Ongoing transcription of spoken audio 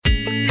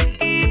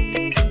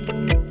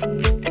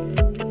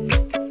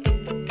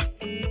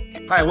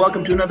Hi,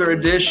 welcome to another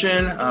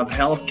edition of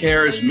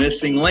Healthcare's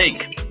Missing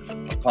Link,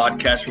 a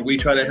podcast where we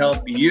try to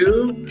help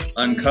you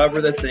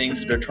uncover the things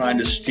that are trying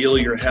to steal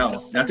your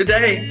health. Now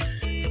today,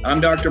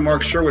 I'm Dr.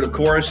 Mark Sherwood, of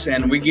course,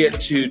 and we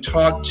get to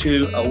talk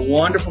to a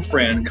wonderful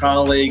friend,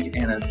 colleague,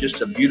 and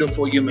just a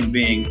beautiful human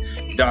being,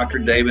 Dr.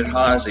 David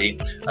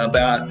Haase,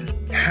 about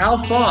how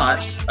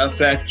thoughts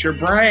affect your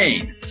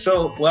brain.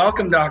 So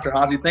welcome, Dr.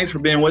 Haase. Thanks for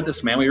being with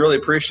us, man. We really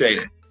appreciate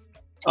it.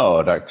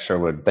 Oh, Dr.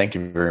 Sherwood, thank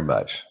you very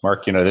much.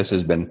 Mark, this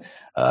has been,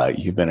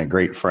 you've been a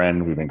great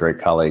friend. We've been great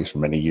colleagues for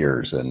many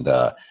years. And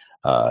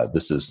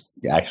this is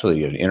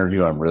actually an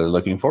interview I'm really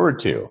looking forward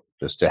to,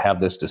 just to have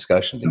this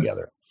discussion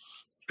together.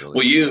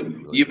 Well,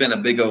 you've been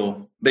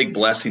a big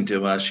blessing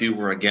to us. You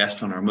were a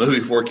guest on our movie,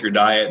 Work Your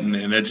Diet, and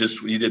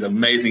you did an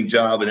amazing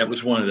job. And that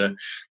was one of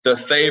the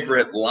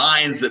favorite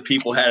lines that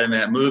people had in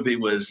that movie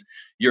was,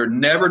 "You're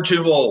never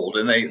too old."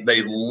 And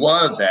they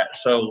love that.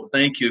 So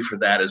thank you for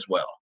that as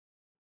well.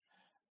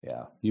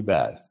 Yeah, you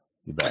bet.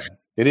 You bet.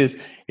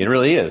 It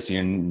really is.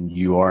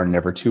 You are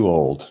never too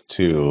old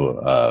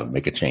to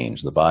make a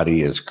change. The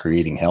body is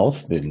creating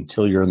health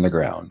until you're in the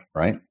ground,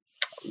 right?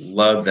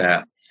 Love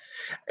that.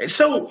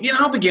 So,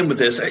 I'll begin with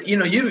this.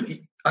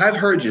 I've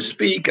heard you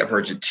speak, I've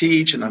heard you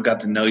teach, and I've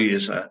got to know you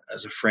as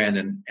a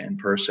friend and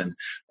person.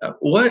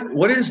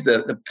 What is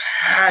the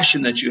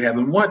passion that you have,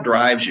 and what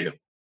drives you?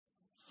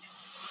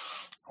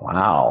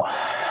 Wow.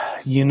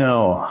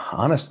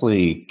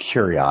 Honestly,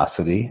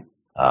 curiosity.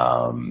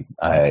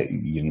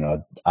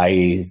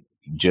 I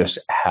just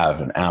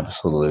have an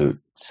absolute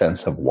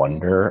sense of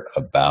wonder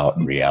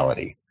about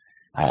reality.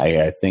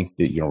 I think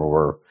that,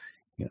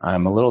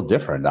 I'm a little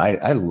different.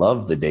 I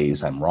love the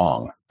days I'm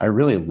wrong. I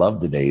really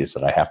love the days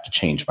that I have to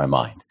change my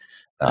mind,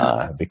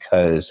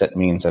 because that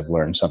means I've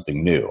learned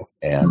something new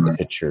and the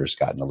picture's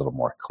gotten a little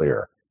more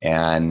clear.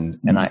 And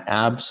I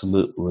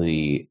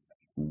absolutely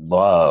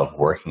love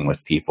working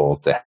with people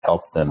to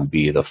help them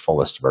be the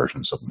fullest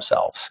versions of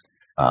themselves.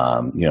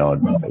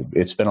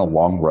 It's been a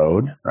long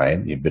road,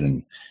 right? You've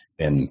been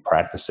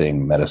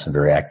practicing medicine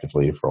very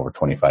actively for over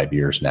 25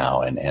 years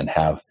now, and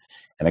I've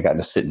gotten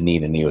to sit knee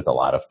to knee with a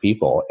lot of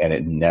people, and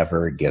it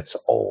never gets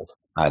old.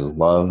 I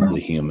love the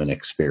human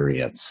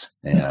experience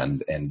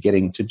and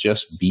getting to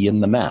just be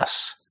in the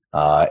mess,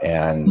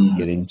 and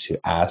getting to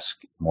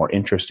ask more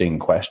interesting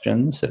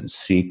questions and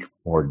seek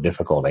more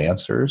difficult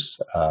answers.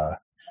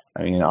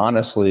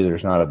 Honestly,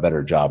 there's not a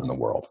better job in the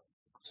world.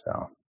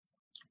 So.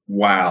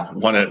 Wow.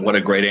 What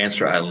a great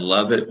answer. I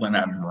love it when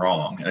I'm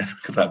wrong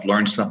because I've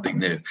learned something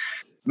new.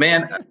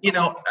 Man,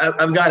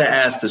 I've got to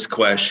ask this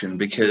question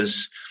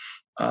because,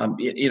 at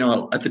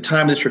the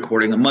time of this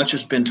recording, much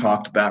has been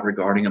talked about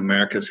regarding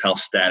America's health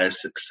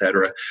status, et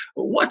cetera.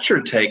 What's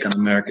your take on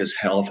America's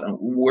health and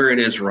where it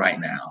is right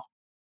now?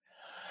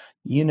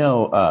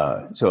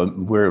 So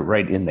we're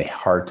right in the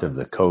heart of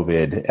the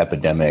COVID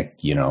epidemic,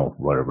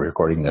 we're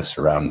recording this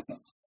around,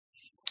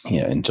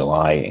 in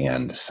July.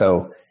 And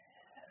so,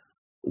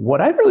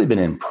 what I've really been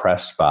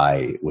impressed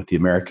by with the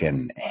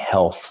American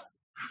health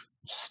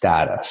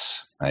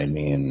status,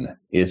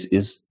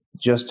 is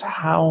just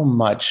how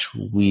much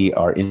we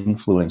are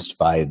influenced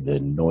by the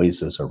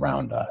noises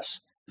around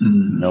us.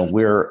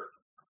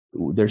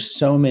 There's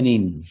so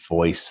many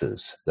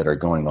voices that are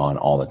going on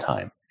all the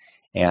time.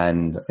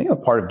 And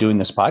part of doing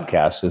this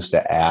podcast is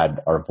to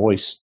add our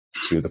voice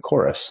to the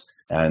chorus.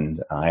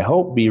 And I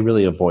hope be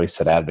really a voice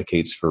that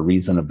advocates for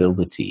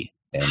reasonability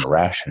and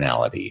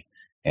rationality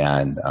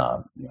and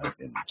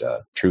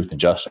truth and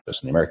justice and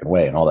the American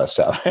way and all that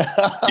stuff.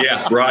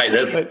 Yeah, right.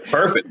 That's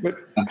perfect.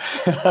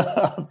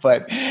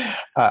 But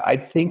I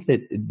think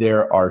that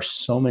there are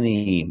so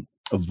many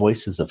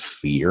voices of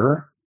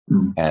fear,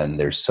 and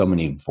there's so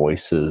many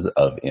voices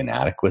of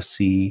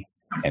inadequacy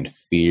and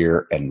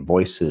fear, and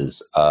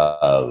voices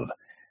of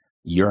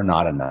you're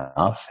not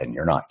enough and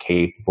you're not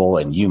capable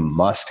and you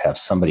must have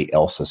somebody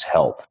else's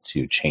help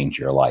to change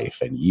your life,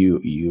 and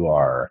you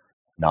are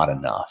not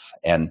enough.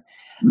 And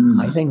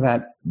I think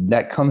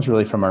that comes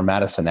really from our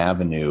Madison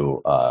Avenue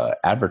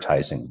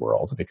advertising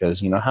world,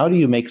 because, how do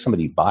you make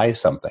somebody buy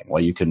something?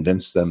 Well, you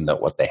convince them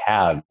that what they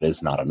have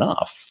is not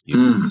enough.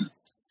 You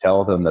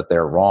tell them that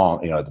they're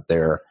wrong, that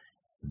their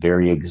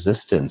very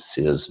existence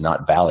is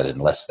not valid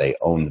unless they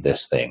own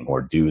this thing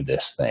or do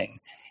this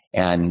thing.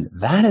 And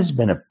that has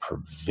been a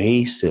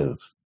pervasive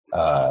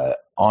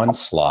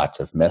onslaught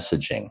of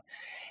messaging.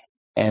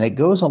 And it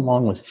goes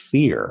along with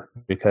fear,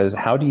 because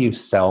how do you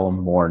sell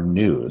more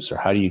news, or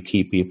how do you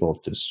get people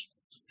to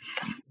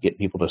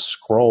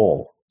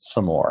scroll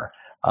some more?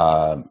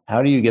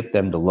 How do you get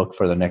them to look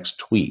for the next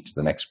tweet,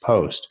 the next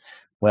post?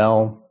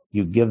 Well,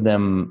 you give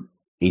them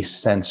a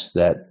sense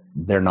that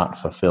they're not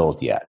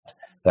fulfilled yet,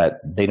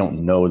 that they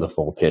don't know the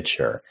full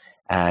picture.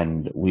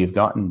 And we've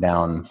gotten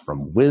down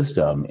from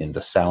wisdom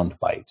into sound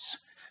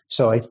bites.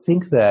 So I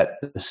think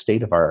that the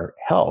state of our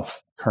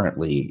health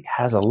currently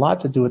has a lot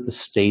to do with the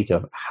state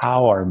of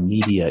how our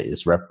media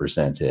is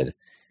represented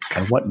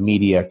and what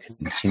media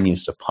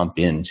continues to pump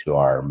into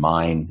our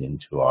mind,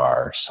 into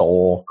our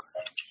soul,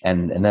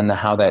 and then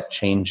how that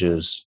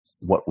changes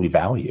what we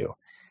value.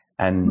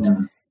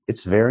 And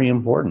it's very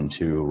important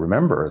to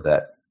remember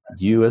that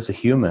you as a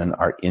human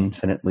are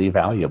infinitely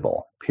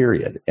valuable,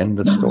 period. End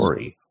of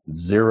story.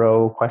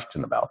 Zero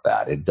question about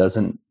that. It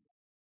doesn't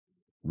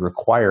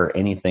require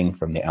anything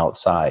from the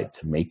outside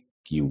to make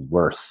you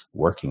worth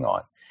working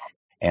on.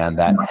 And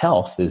that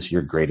health is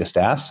your greatest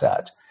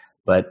asset.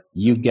 But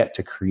you get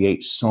to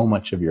create so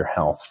much of your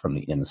health from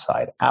the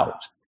inside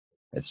out.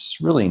 It's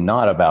really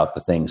not about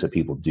the things that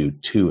people do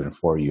to and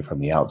for you from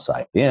the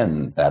outside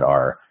in that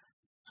are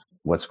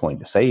what's going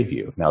to save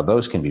you. Now,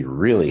 those can be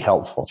really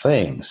helpful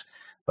things,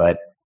 but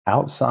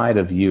outside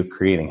of you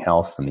creating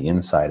health from the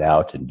inside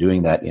out and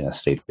doing that in a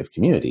state of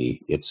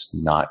community, it's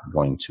not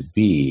going to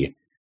be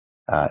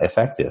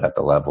effective at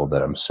the level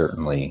that I'm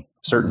certain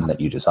that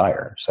you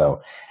desire.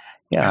 So,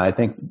 yeah, I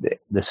think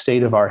the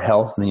state of our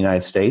health in the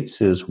United States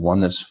is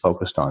one that's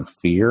focused on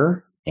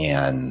fear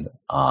and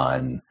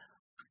on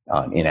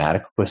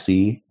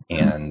inadequacy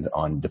and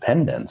on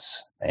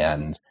dependence.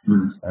 And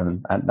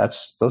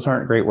those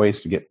aren't great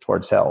ways to get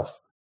towards health.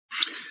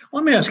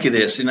 Let me ask you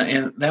this,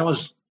 and that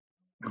was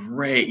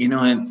great.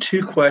 And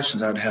two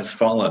questions I would have to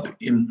follow up.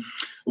 In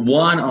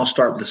one, I'll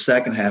start with the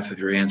second half of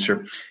your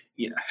answer.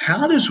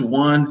 How does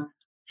one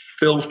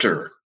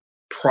filter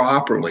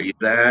properly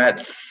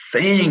that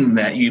thing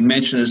that you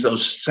mentioned as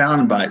those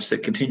sound bites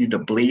that continue to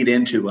bleed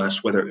into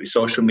us, whether it be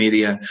social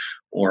media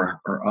or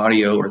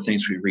audio or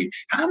things we read?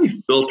 How do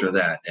we filter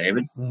that,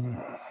 David?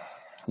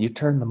 You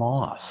turn them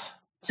off.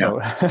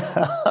 So,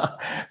 so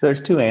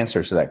there's two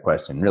answers to that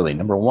question, really.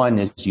 Number one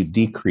is you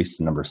decrease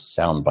the number of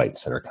sound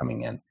bites that are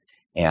coming in.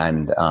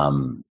 And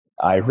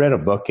I read a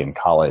book in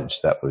college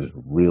that was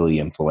really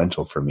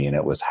influential for me, and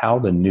it was How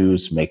the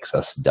News Makes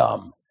Us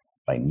Dumb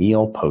by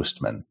Neil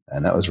Postman.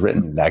 And that was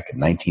written back in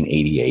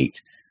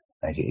 1988,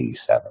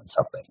 1987,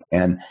 something.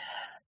 And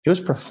it was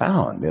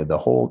profound. The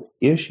whole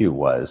issue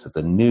was that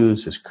the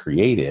news is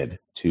created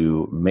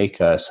to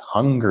make us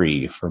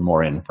hungry for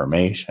more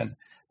information,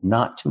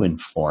 not to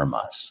inform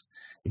us.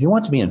 If you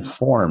want to be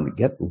informed,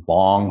 get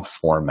long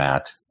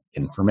format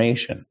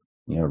information.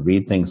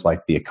 Read things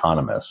like The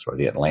Economist or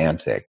The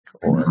Atlantic,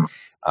 or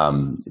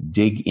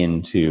dig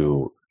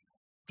into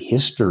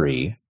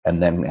history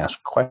and then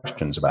ask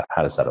questions about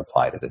how does that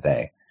apply to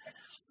today.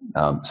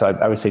 So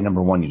I would say,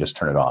 number one, you just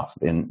turn it off.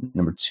 And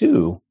number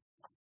two,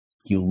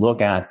 you look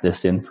at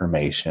this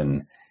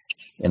information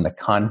in the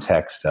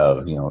context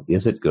of,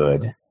 is it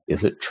good?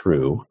 Is it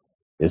true?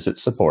 Is it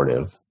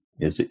supportive?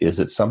 Is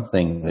it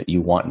something that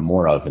you want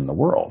more of in the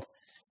world?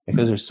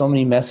 Because there's so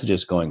many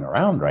messages going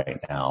around right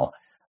now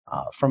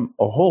from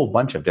a whole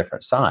bunch of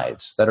different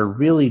sides that are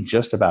really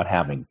just about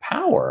having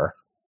power,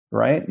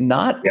 right?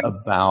 Not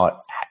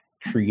about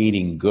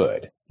creating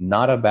good,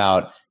 not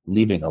about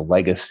leaving a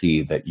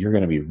legacy that you're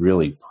going to be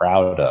really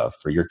proud of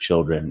for your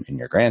children and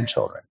your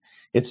grandchildren.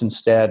 It's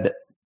instead,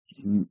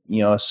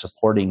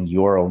 supporting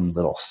your own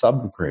little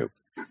subgroup.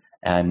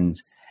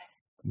 And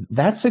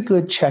that's a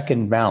good check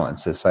and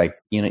balance. It's like,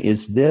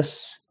 is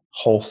this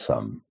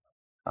wholesome?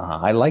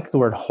 I like the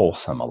word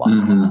wholesome a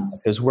lot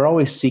because we're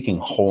always seeking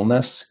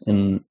wholeness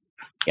and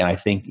I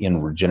think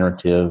in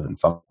regenerative and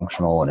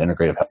functional and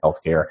integrative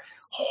healthcare,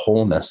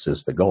 wholeness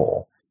is the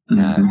goal.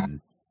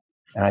 And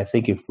I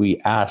think if we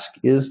ask,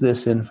 is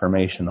this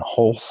information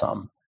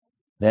wholesome?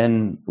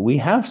 Then we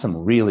have some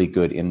really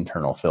good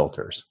internal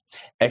filters,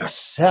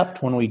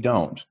 except when we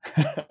don't.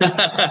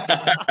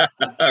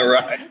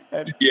 Right.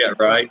 Yeah,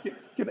 right.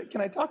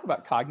 Can I talk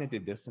about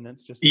cognitive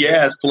dissonance?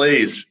 Yes,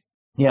 please.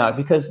 Yeah,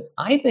 because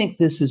I think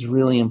this is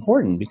really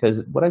important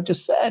because what I've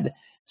just said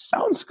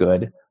sounds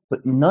good,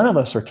 but none of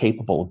us are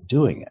capable of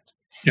doing it.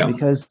 Yeah.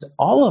 Because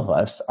all of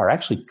us are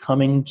actually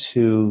coming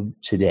to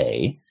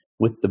today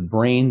with the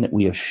brain that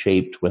we have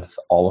shaped with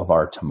all of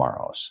our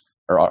tomorrows,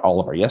 or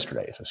all of our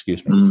yesterdays,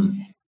 excuse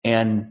me.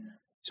 And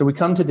so we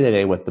come to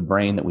today with the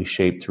brain that we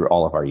shaped through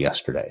all of our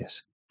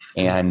yesterdays.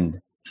 And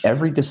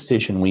every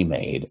decision we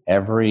made,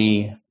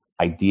 every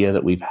idea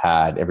that we've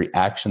had, every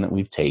action that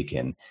we've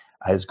taken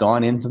has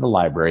gone into the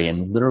library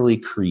and literally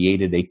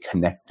created a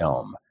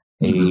connectome,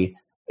 a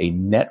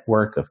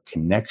network of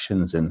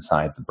connections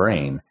inside the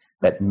brain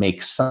that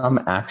makes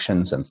some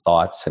actions and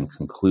thoughts and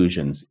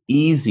conclusions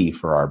easy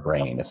for our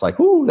brain. It's like,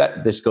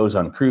 this goes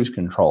on cruise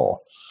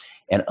control.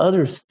 And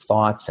other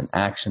thoughts and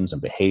actions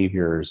and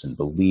behaviors and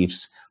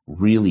beliefs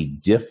really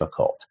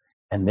difficult.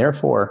 And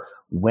therefore,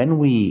 when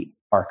we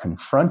are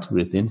confronted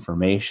with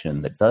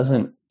information that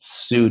doesn't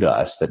suit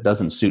us, that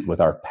doesn't suit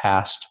with our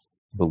past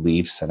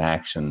beliefs and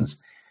actions,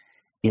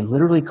 it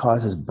literally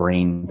causes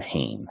brain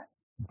pain.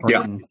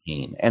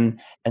 Pain.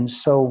 And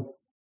so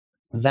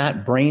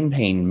that brain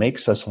pain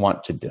makes us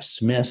want to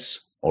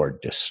dismiss or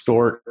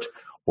distort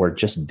or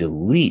just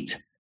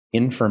delete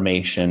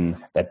information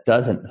that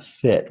doesn't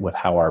fit with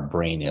how our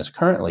brain is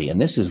currently.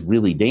 And this is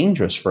really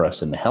dangerous for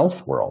us in the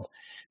health world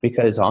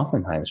because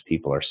oftentimes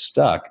people are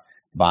stuck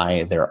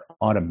by their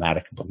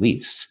automatic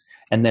beliefs.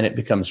 And then it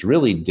becomes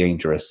really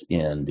dangerous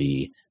in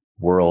the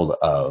world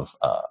of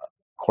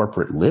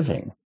corporate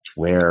living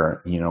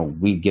where,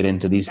 we get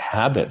into these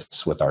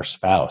habits with our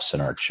spouse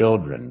and our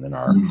children and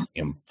our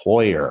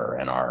employer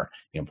and our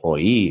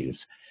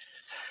employees.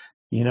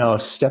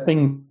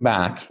 Stepping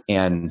back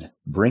and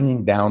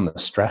bringing down the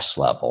stress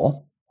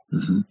level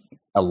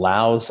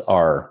allows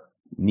our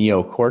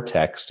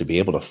neocortex to be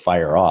able to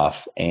fire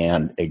off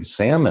and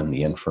examine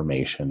the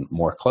information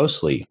more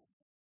closely.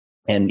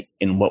 And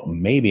in what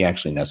may be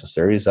actually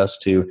necessary is us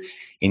to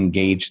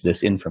engage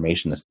this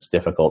information that's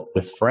difficult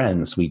with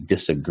friends we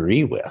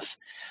disagree with.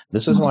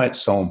 This is why it's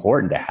so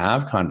important to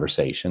have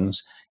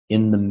conversations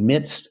in the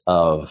midst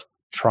of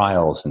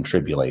trials and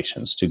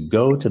tribulations, to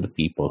go to the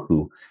people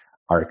who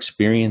are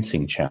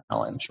experiencing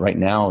challenge. Right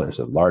now, there's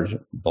a large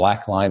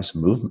Black Lives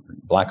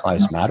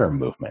Matter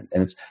movement,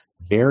 and it's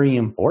very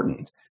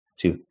important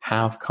to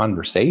have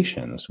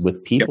conversations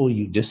with people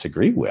you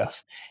disagree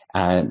with,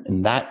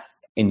 and that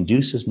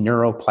induces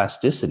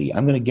neuroplasticity.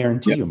 I'm going to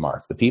guarantee you,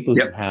 Mark, the people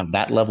who have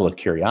that level of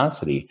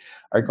curiosity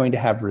are going to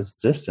have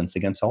resistance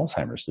against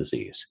Alzheimer's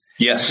disease.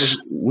 Yes.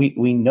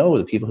 We know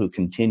the people who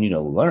continue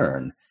to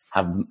learn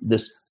have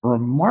this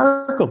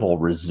remarkable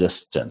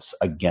resistance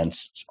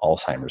against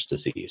Alzheimer's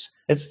disease.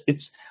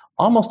 It's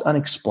almost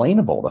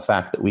unexplainable, the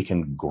fact that we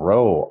can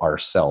grow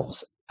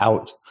ourselves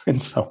out in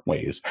some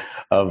ways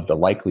of the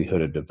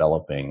likelihood of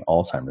developing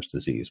Alzheimer's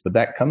disease. But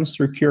that comes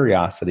through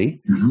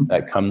curiosity,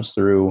 that comes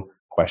through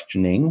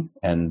questioning,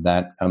 and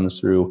that comes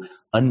through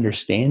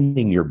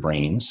understanding your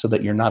brain so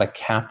that you're not a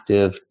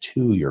captive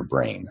to your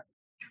brain.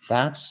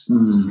 That's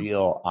the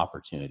real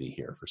opportunity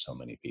here for so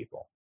many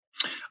people.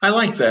 I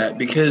like that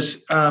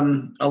because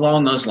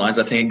along those lines,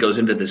 I think it goes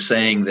into the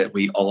saying that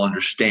we all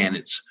understand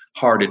it's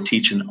hard to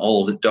teach an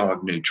old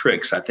dog new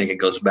tricks. I think it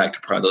goes back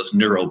to probably those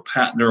neural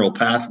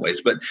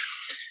pathways. But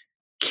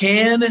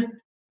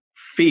can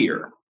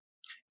fear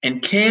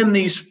and can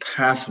these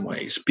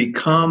pathways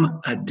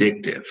become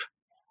addictive?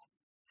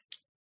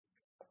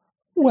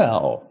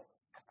 Well,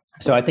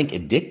 so I think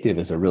addictive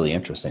is a really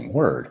interesting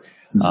word.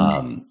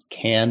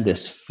 Can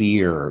this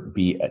fear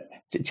be?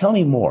 Tell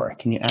me more.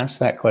 Can you ask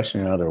that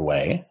question another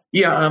way?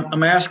 Yeah,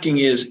 I'm asking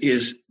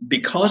is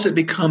because it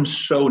becomes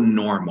so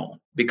normal,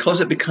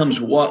 because it becomes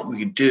what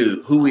we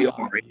do, who we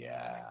are.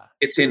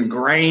 It's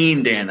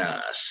ingrained in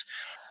us.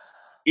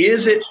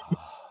 Is it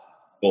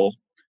possible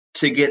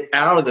to get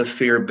out of the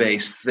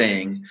fear-based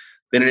thing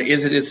than it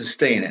is to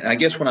stay in it? And I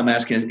guess what I'm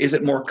asking is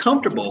it more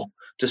comfortable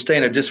to stay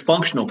in a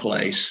dysfunctional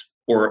place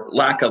or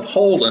lack of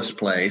wholeness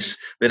place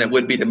than it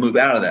would be to move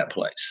out of that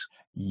place?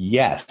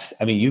 Yes.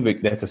 I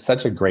mean, that's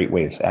such a great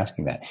way of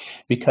asking that,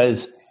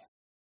 because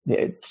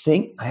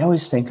I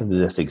always think of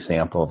this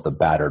example of the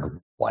battered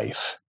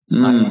wife.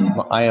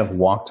 I have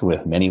walked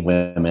with many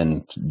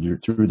women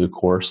through the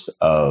course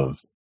of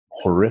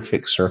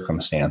horrific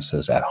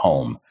circumstances at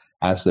home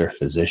as their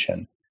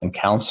physician and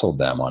counseled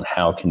them on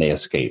how can they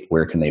escape,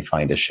 where can they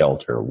find a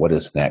shelter, what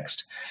is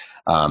next.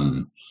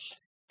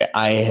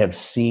 I have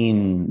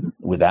seen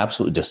with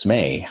absolute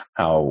dismay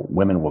how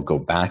women will go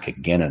back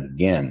again and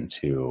again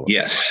to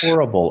a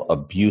horrible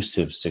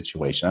abusive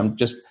situation.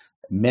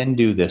 Men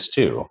do this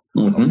too.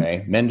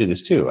 Okay. Men do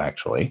this too,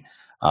 actually,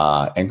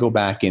 and go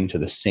back into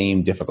the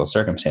same difficult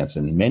circumstance.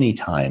 And many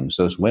times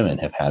those women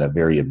have had a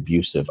very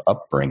abusive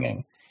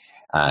upbringing,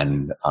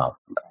 and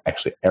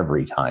actually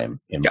every time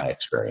in my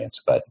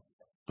experience.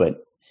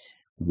 But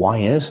why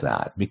is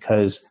that?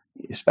 Because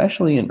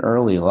especially in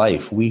early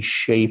life, we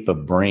shape a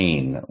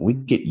brain. We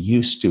get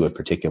used to a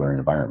particular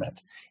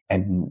environment,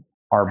 and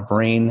our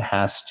brain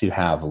has to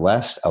have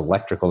less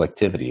electrical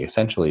activity,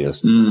 essentially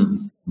is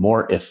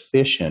more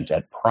efficient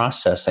at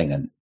processing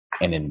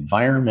an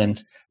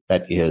environment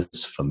that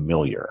is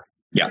familiar.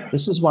 Yeah.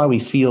 This is why we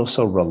feel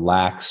so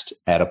relaxed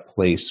at a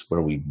place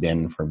where we've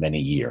been for many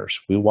years.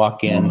 We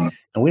walk in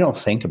and we don't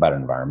think about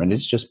environment.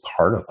 It's just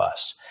part of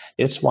us.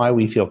 It's why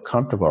we feel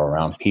comfortable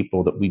around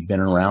people that we've been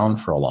around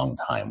for a long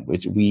time,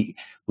 which we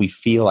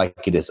feel like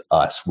it is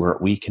us, where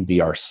we can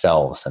be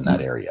ourselves in that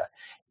area.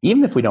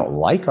 Even if we don't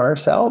like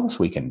ourselves,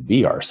 we can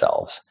be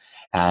ourselves.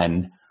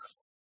 And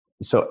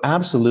so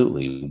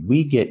absolutely,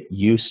 we get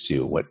used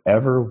to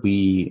whatever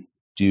we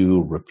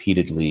do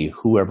repeatedly,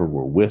 whoever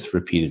we're with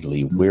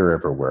repeatedly,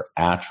 wherever we're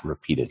at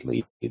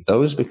repeatedly.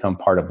 Those become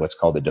part of what's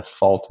called the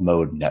default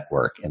mode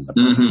network in the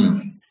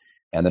brain.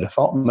 And the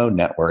default mode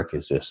network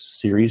is this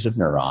series of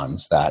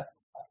neurons that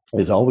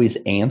is always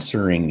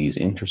answering these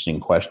interesting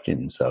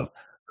questions of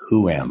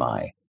who am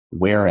I?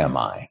 Where am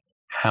I?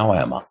 How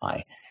am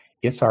I?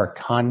 It's our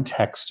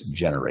context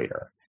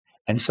generator.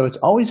 And so it's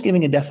always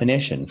giving a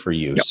definition for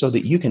you so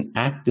that you can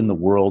act in the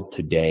world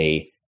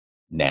today,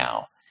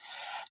 now.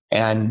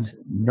 And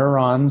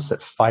neurons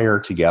that fire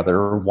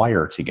together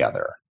wire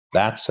together.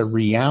 That's a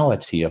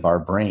reality of our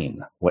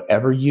brain.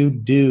 Whatever you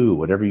do,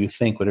 whatever you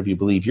think, whatever you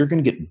believe, you're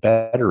going to get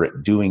better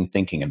at doing,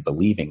 thinking, and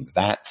believing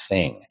that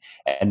thing.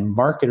 And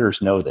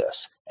marketers know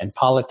this, and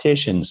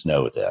politicians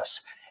know this.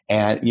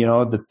 And,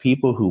 the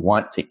people who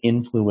want to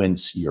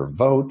influence your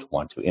vote,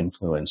 want to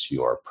influence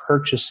your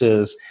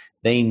purchases,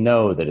 they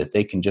know that if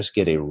they can just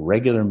get a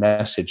regular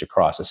message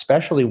across,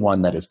 especially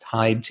one that is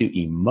tied to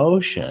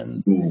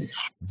emotion,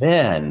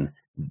 then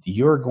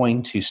you're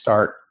going to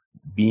start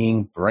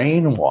being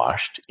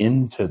brainwashed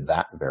into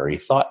that very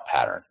thought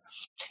pattern.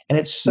 And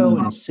it's so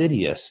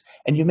insidious.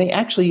 And you may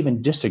actually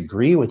even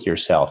disagree with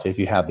yourself if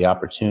you have the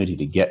opportunity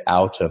to get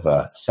out of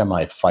a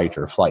semi-fight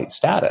or flight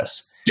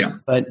status. Yeah.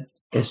 But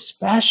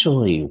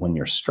especially when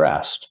you're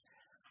stressed,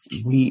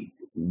 we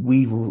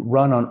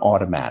run on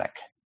automatic.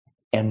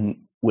 And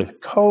with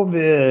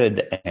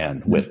COVID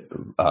and with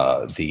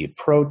the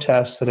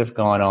protests that have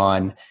gone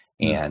on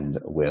and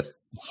with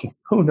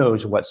who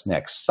knows what's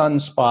next,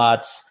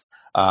 sunspots.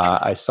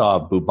 I saw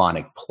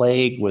bubonic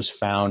plague was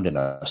found in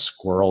a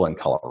squirrel in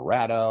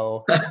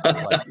Colorado.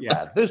 Like,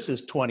 yeah, this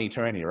is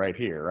 2020 right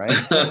here, right?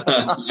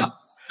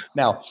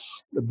 Now,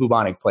 the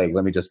bubonic plague,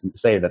 let me just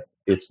say that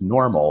it's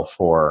normal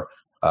for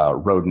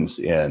rodents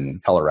in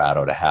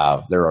Colorado to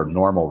have, they're a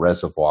normal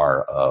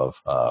reservoir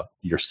of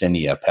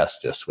Yersinia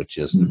pestis, which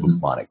is the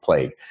bubonic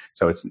plague.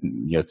 So it's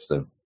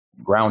the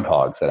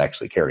groundhogs that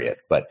actually carry it.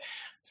 But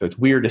so it's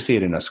weird to see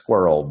it in a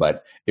squirrel,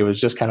 but it was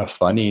just kind of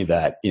funny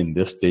that in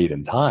this date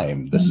and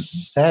time, the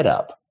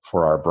setup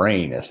for our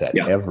brain is that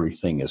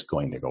everything is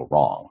going to go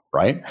wrong,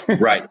 right?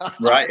 Right.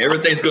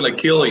 Everything's going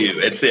to kill you.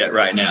 It's it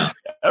right now.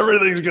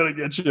 Everything's going to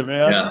get you,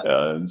 man.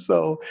 Yeah. And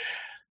so,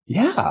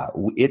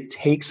 it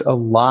takes a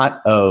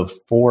lot of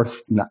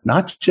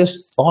not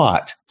just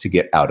thought to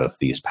get out of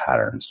these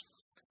patterns,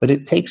 but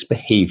it takes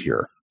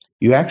behavior.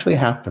 You actually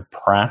have to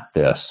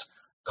practice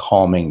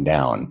calming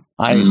down.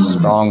 I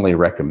strongly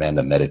recommend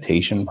a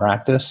meditation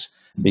practice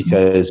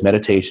because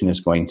meditation is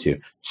going to,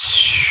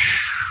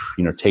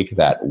 take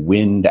that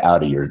wind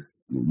out of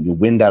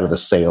the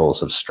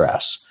sails of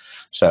stress.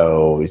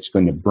 So it's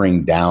going to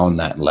bring down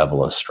that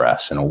level of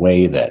stress in a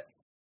way that,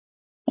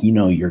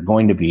 you're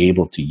going to be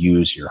able to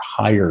use your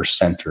higher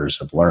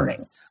centers of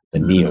learning, the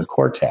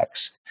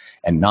neocortex,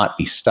 and not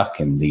be stuck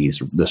in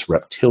this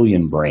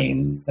reptilian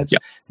brain that's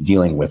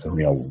dealing with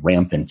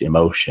rampant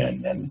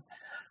emotion. And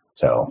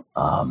so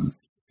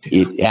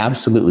it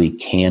absolutely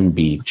can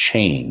be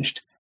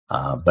changed,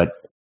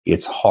 but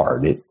it's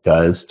hard. It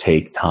does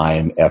take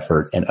time,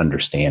 effort, and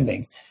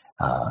understanding.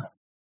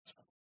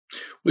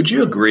 Would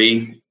you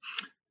agree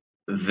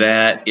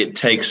that it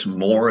takes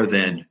more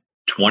than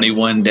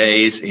 21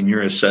 days in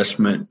your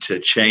assessment to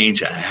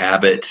change a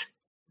habit?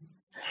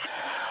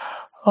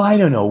 Oh, I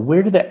don't know.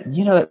 Where did that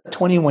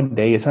 21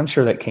 days, I'm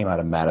sure that came out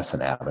of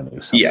Madison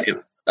Avenue. Yeah.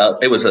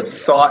 It was a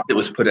thought that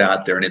was put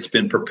out there, and it's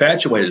been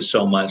perpetuated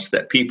so much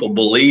that people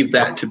believe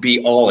that to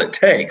be all it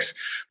takes.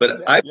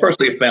 But I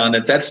personally found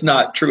that that's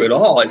not true at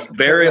all. It's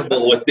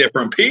variable with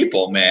different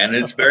people, man.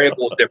 It's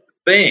variable with different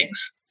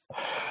things.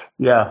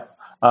 Yeah.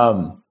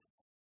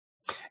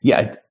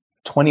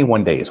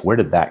 21 days. Where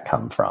did that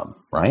come from?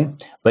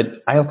 Right.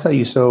 But I'll tell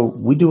you, so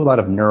we do a lot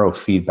of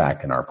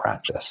neurofeedback in our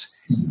practice.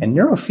 And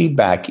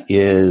neurofeedback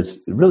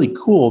is really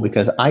cool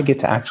because I get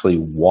to actually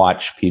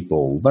watch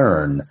people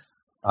learn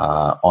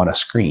on a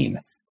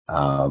screen.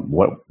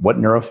 What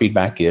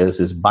neurofeedback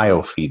is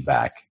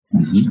biofeedback,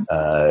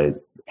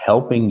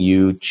 helping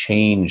you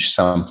change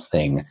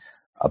something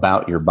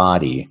about your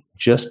body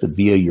just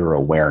via your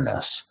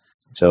awareness.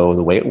 So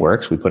the way it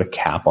works, we put a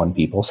cap on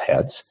people's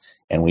heads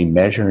and we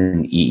measure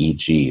an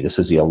EEG. This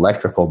is the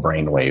electrical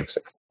brain waves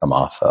that come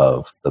off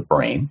of the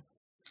brain.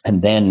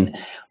 And then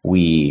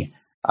we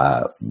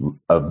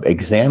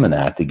examine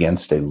that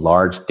against a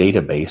large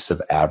database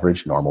of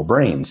average normal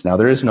brains. Now,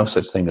 there is no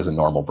such thing as a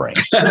normal brain.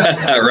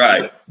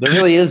 Right. There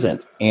really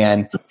isn't.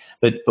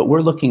 But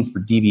we're looking for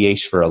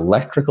deviation, for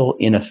electrical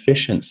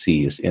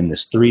inefficiencies in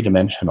this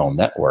three-dimensional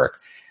network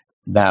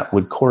that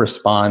would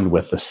correspond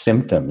with the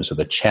symptoms or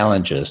the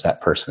challenges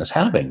that person is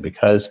having,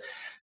 because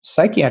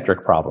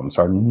psychiatric problems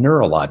are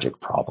neurologic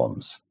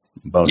problems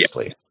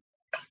mostly. Yeah.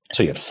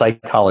 So you have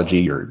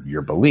psychology,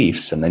 your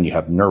beliefs, and then you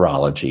have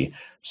neurology.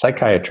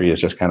 Psychiatry is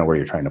just kind of where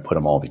you're trying to put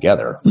them all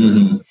together.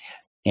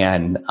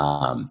 And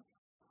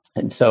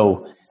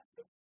so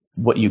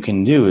what you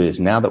can do is,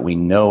 now that we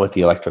know what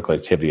the electrical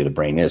activity of the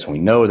brain is, and we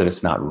know that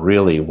it's not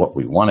really what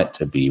we want it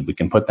to be, we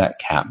can put that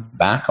cap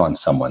back on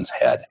someone's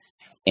head,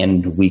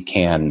 and we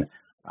can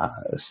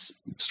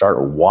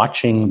start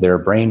watching their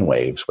brain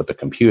waves with the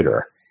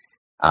computer,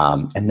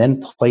 and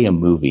then play a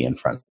movie in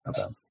front of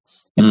them.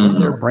 And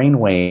when their brain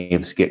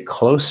waves get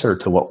closer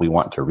to what we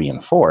want to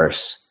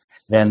reinforce,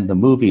 then the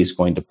movie is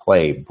going to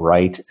play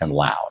bright and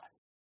loud.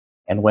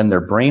 And when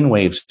their brain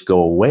waves go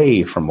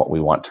away from what we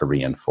want to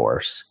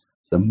reinforce,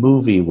 the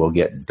movie will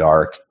get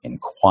dark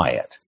and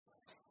quiet.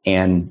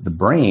 And the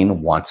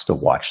brain wants to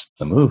watch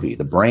the movie.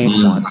 The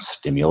brain wants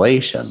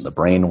stimulation. The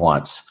brain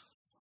wants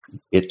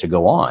it to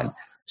go on.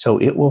 So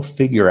it will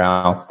figure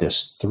out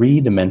this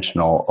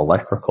three-dimensional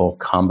electrical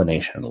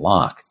combination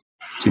lock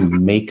to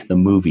make the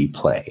movie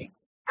play.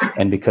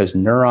 And because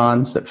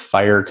neurons that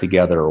fire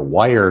together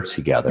wire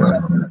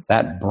together,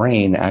 that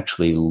brain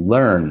actually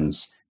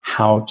learns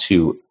how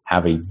to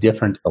have a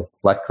different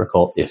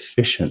electrical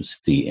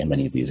efficiency in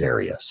many of these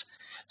areas.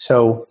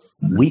 So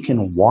we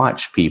can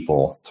watch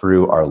people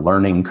through our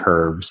learning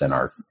curves and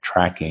our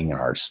tracking and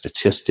our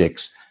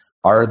statistics.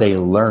 Are they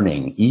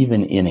learning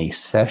even in a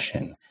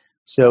session?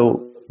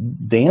 So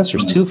the answer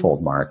is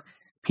twofold, Mark.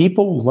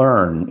 People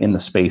learn in the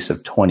space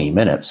of 20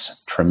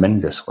 minutes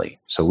tremendously.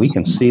 So we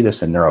can see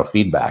this in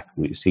neurofeedback.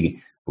 We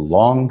see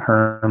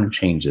long-term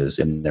changes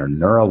in their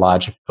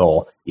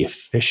neurological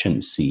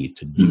efficiency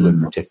to do a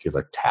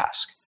particular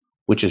task,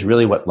 which is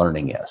really what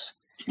learning is.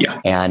 Yeah.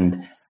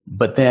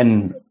 But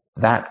then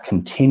that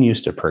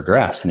continues to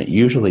progress, and it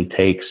usually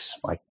takes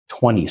like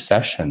 20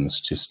 sessions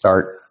to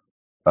start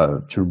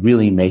to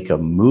really make a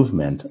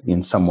movement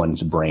in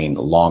someone's brain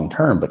long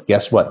term. But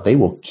guess what? They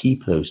will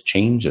keep those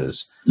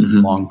changes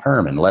long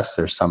term unless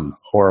there's some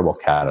horrible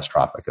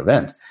catastrophic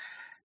event.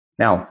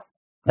 Now,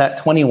 that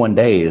 21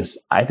 days,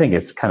 I think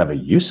it's kind of a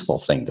useful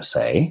thing to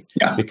say,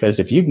 because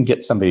if you can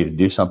get somebody to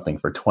do something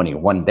for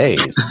 21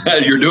 days,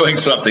 you're doing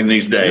something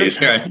these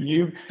days. Right?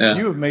 You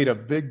have made a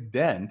big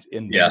dent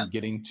in them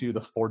getting to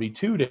the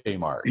 42-day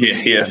mark.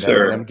 Yes,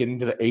 sir. Them getting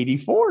to the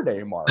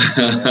 84-day mark,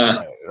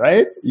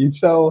 right? And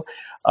so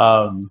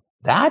I'm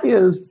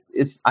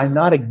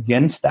not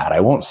against that. I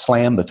won't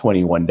slam the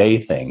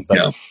 21-day thing,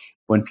 but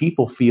when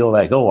people feel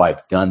like, oh,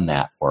 I've done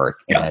that work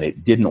and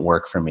it didn't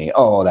work for me,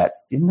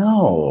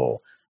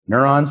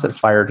 neurons that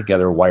fire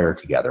together wire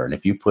together. And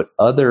if you put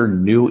other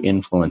new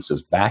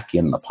influences back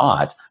in the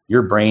pot,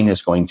 your brain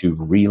is going to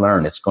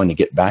relearn. It's going to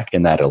get back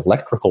in that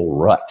electrical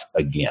rut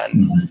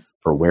again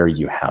for where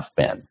you have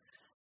been.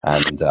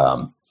 And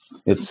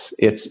it's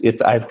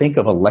I think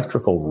of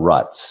electrical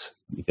ruts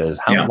because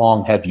how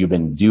long have you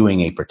been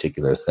doing a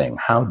particular thing?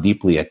 How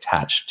deeply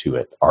attached to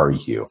it are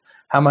you?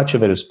 How much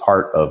of it is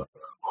part of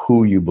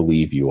who you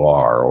believe you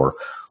are or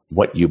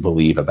what you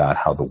believe about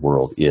how the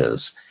world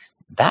is?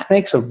 That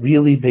makes a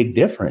really big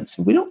difference.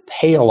 We don't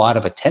pay a lot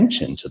of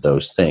attention to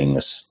those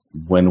things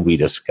when we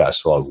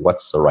discuss, well,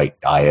 what's the right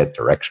diet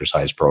or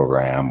exercise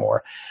program,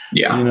 or,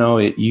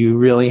 you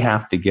really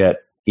have to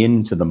get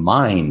into the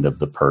mind of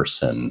the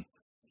person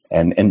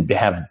and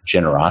have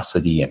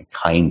generosity and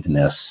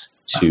kindness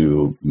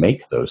to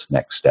make those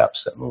next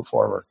steps that move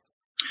forward.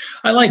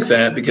 I like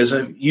that because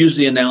I've used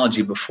the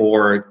analogy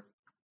before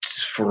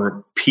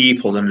for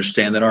people to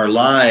understand that our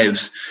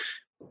lives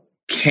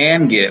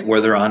can get where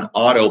they're on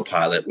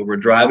autopilot, where we're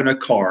driving a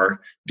car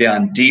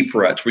down deep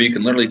ruts where you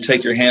can literally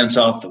take your hands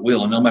off the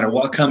wheel and no matter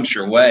what comes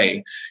your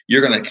way,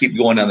 you're going to keep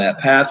going down that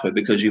pathway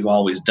because you've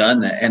always done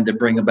that. And to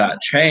bring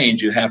about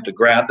change, you have to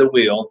grab the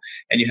wheel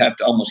and you have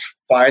to almost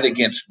fight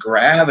against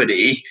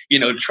gravity,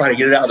 to try to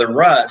get it out of the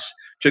ruts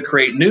to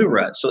create new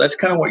ruts. So that's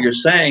kind of what you're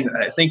saying.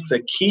 I think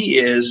the key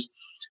is,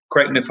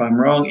 correct me if I'm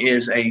wrong,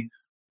 is a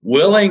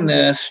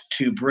willingness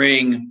to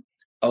bring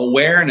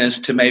awareness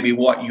to maybe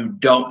what you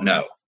don't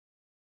know.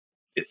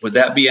 Would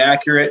that be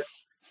accurate?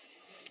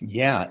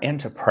 Yeah, and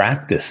to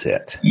practice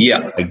it.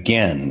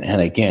 Again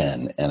and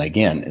again and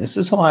again. This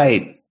is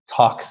why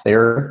talk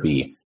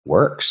therapy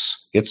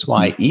works. It's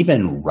why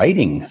even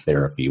writing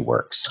therapy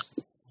works.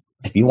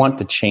 If you want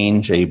to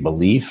change a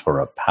belief or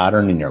a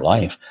pattern in your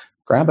life,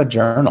 grab a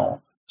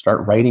journal.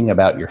 Start writing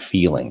about your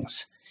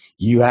feelings.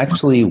 You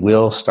actually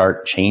will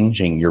start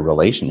changing your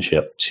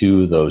relationship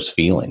to those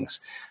feelings.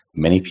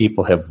 Many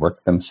people have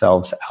worked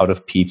themselves out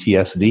of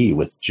PTSD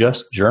with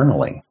just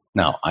journaling.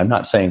 Now, I'm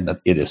not saying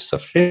that it is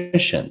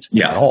sufficient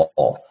at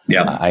all.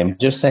 I'm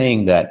just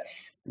saying that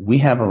we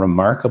have a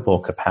remarkable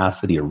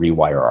capacity to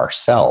rewire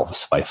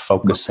ourselves by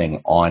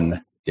focusing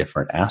on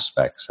different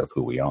aspects of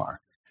who we are.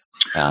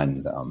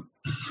 And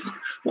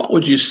what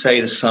would you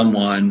say to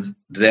someone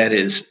that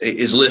is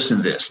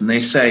listening to this and they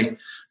say,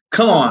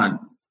 come on,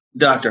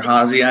 Dr.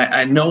 Haase,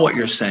 I know what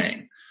you're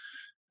saying,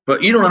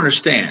 but you don't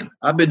understand.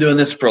 I've been doing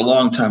this for a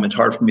long time. It's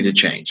hard for me to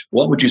change.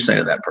 What would you say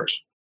to that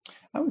person?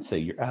 I would say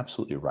you're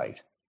absolutely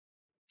right.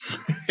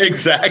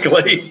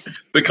 Exactly.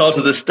 Because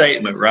of the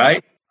statement,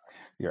 right?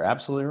 You're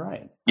absolutely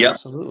right. Yep.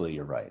 Absolutely,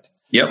 you're right.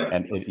 Yep.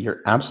 And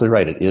you're absolutely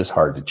right. It is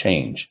hard to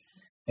change.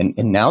 And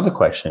now the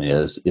question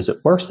is it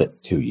worth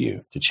it to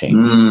you to change?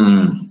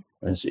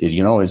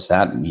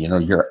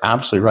 You're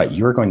absolutely right.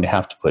 You're going to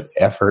have to put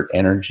effort,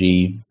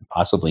 energy,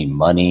 possibly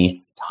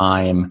money,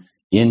 time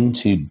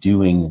into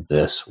doing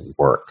this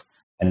work.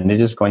 And it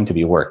is going to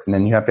be work. And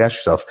then you have to ask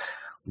yourself,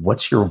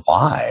 what's your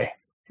why?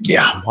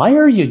 Yeah. Why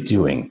are you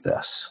doing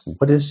this?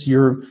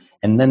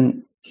 And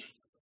then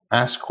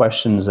ask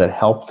questions that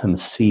help them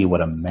see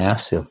what a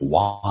massive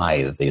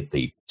why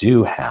they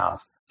do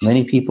have.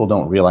 Many people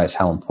don't realize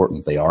how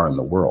important they are in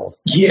the world.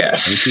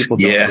 Yes. Many people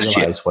don't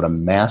realize what a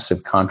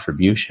massive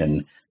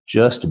contribution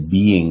just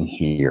being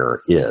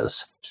here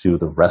is to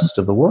the rest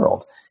of the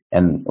world,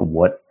 and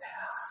what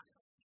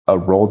a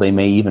role they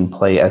may even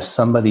play as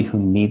somebody who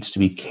needs to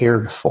be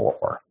cared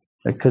for.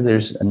 Because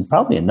there's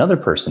probably another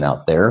person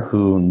out there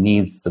who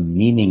needs the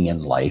meaning in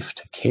life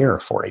to care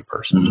for a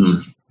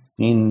person. I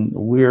mean,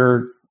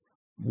 we're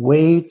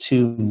way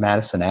too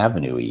Madison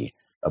Avenue-y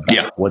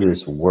about what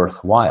is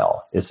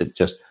worthwhile. Is it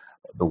just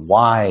the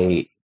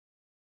why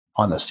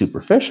on the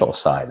superficial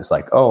side, it's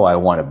like, oh, I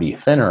want to be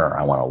thinner.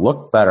 I want to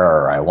look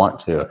better. I want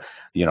to,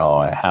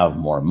 have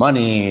more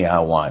money. I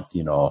want,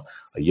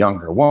 a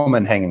younger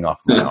woman hanging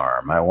off my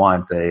arm. I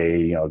want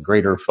a,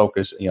 greater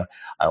focus.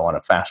 I want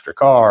a faster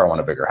car. I want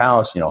a bigger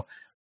house.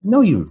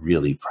 No, you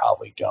really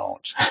probably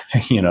don't.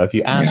 If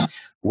you ask,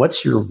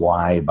 what's your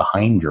why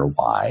behind your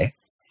why?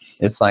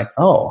 It's like,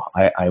 oh,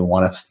 I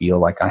want to feel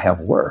like I have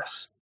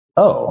worth.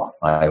 Oh,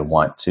 I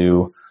want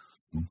to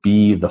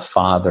be the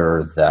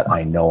father that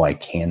I know I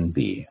can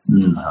be.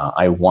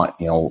 I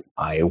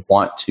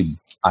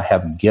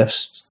have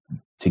gifts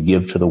to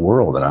give to the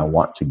world, and I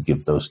want to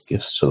give those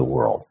gifts to the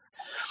world.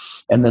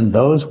 And then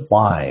those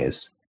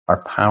whys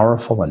are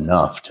powerful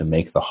enough to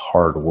make the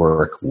hard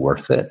work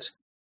worth it.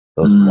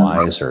 Those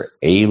whys are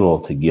able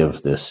to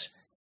give this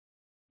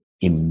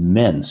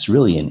immense,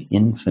 really an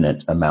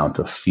infinite amount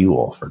of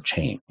fuel for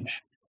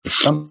change. If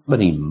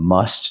somebody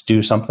must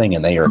do something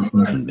and they are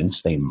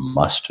convinced they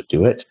must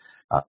do it,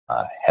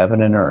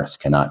 heaven and earth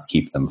cannot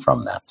keep them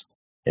from that.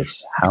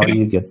 It's how do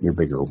you get your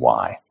bigger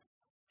why?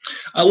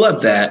 I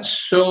love that.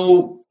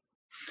 So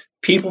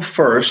people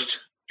first,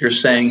 you're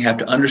saying, have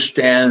to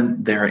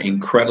understand they're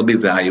incredibly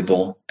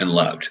valuable and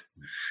loved.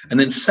 And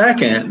then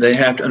second, they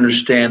have to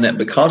understand that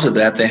because of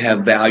that, they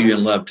have value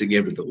and love to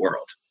give to the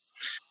world.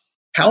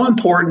 How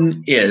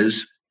important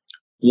is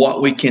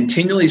what we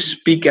continually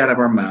speak out of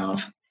our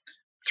mouth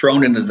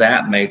thrown into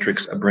that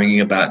matrix of bringing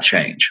about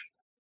change?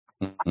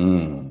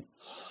 Mm-hmm.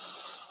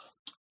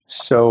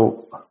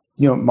 So,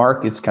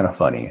 Mark, it's kind of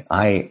funny.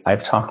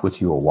 I've talked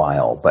with you a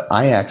while, but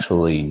I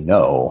actually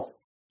know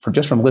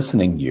from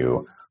listening to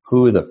you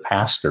who the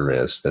pastor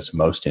is that's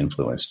most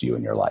influenced you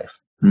in your life.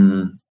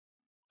 Mm-hmm.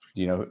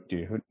 Do you know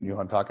who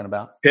I'm talking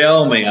about?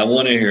 Tell me. I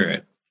want to hear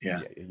it. Yeah,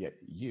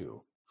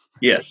 you.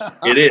 Yes,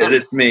 it is.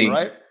 It's me.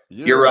 Right?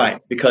 You're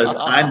right. Because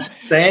I'm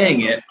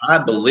saying it. I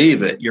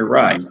believe it. You're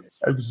right.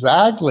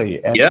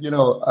 Exactly. And,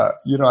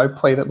 I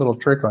play that little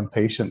trick on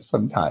patients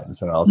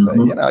sometimes, and I'll say,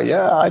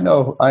 I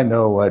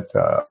know what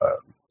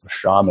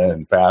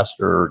shaman,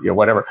 pastor,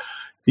 whatever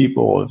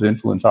people of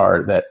influence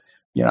are that,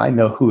 I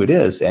know who it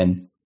is.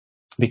 And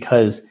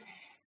because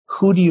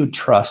who do you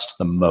trust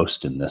the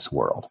most in this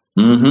world?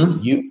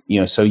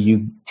 Mm-hmm. So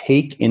you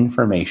take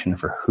information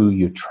for who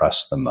you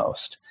trust the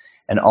most.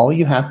 And all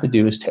you have to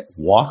do is to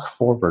walk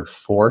forward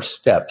 4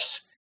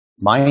 steps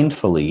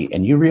mindfully,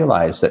 and you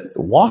realize that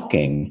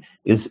walking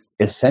is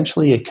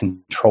essentially a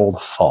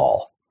controlled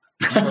fall.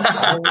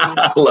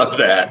 I love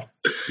that.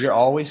 You're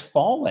always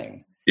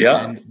falling.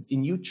 Yeah.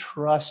 And you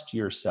trust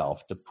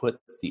yourself to put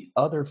the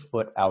other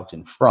foot out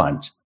in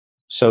front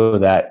so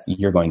that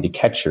you're going to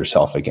catch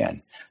yourself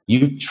again.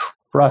 You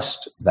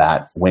trust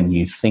that when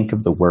you think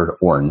of the word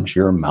orange,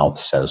 your mouth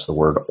says the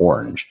word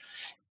orange.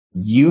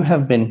 You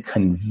have been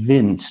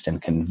convinced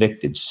and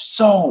convicted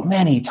so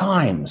many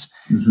times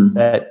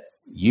that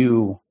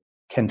you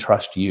can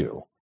trust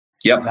you.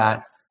 Yep.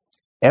 That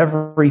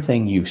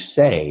everything you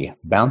say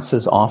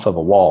bounces off of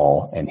a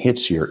wall and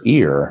hits your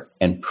ear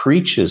and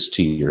preaches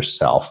to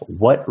yourself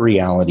what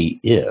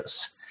reality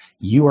is.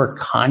 You are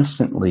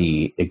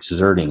constantly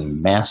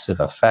exerting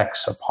massive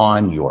effects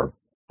upon your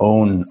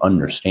own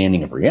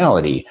understanding of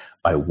reality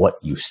by what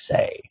you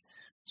say.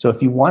 So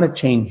if you want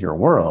to change your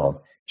world,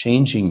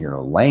 changing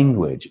your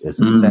language is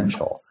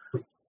essential.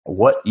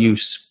 What you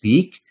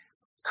speak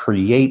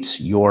creates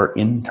your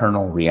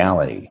internal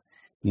reality.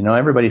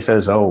 Everybody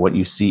says, oh, what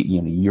you see,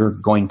 you're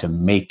going to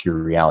make your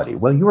reality.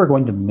 Well, you are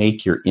going to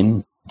make your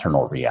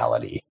internal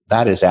reality.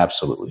 That is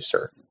absolutely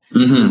certain.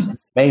 Mm-hmm. It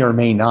may or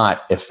may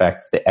not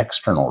affect the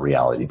external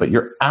reality, but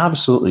you're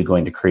absolutely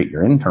going to create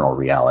your internal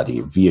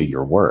reality via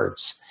your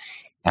words.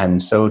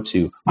 And so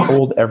to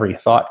hold every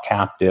thought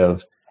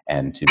captive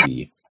and to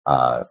be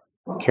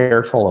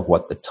careful of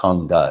what the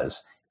tongue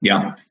does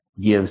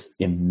gives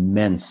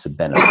immense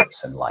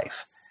benefits in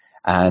life.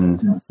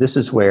 And this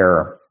is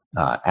where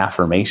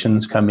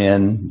affirmations come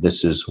in.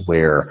 This is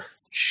where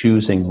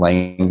choosing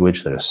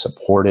language that is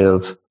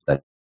supportive,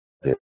 that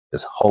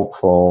is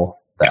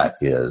hopeful, that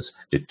is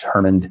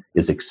determined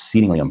is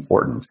exceedingly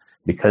important,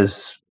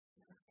 because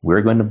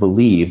we're going to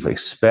believe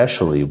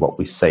especially what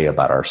we say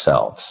about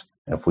ourselves.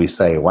 If we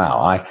say,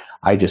 wow,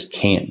 I just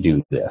can't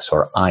do this,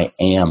 or I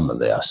am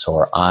this,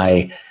 or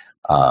I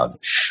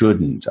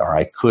shouldn't, or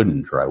I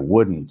couldn't, or I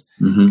wouldn't,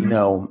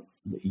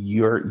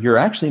 you're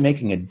actually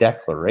making a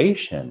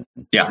declaration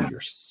to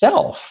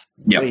yourself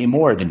way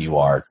more than you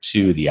are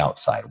to the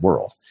outside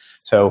world.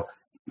 So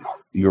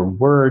your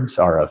words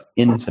are of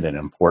infinite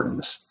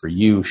importance for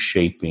you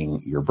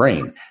shaping your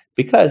brain,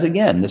 because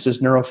again, this is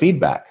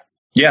neurofeedback.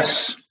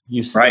 Yes.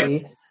 You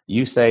say,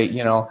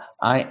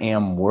 I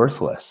am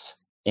worthless.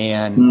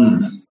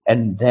 And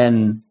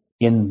then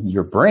in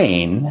your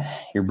brain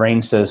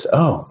says,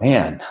 oh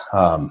man,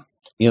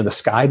 the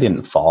sky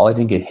didn't fall. I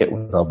didn't get hit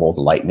with a bolt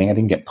of lightning. I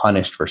didn't get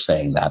punished for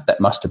saying that. That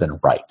must have been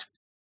right.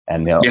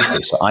 And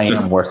okay, so I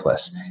am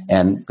worthless.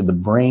 And the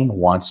brain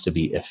wants to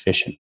be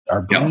efficient.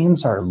 Our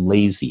brains are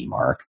lazy,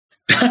 Mark.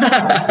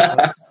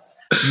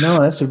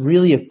 No, that's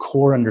really a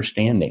core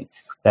understanding.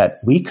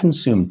 that we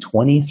consume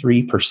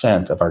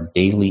 23% of our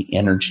daily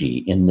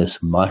energy in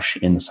this mush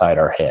inside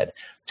our head.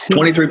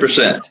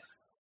 23%.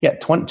 Yeah,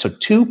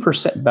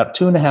 2%, about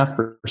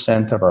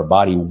 2.5% of our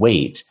body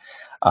weight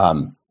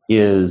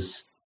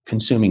is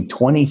consuming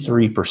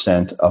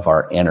 23% of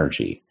our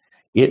energy.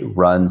 It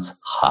runs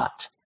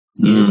hot.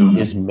 It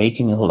is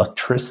making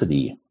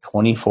electricity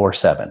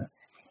 24/7.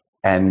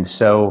 And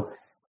so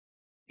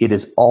it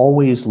is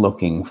always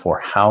looking for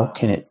how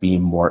can it be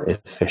more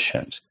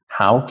efficient?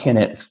 How can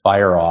it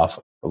fire off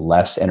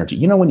less energy?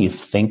 You know, when you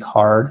think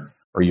hard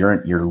or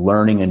you're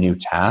learning a new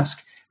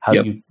task, how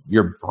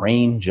your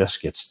brain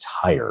just gets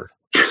tired.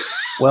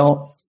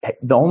 Well,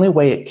 the only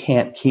way it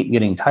can't keep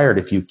getting tired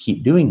if you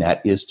keep doing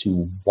that is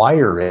to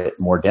wire it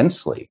more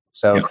densely.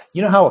 So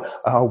you know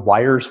how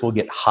wires will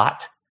get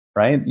hot,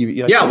 right?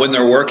 When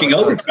they're working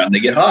overtime,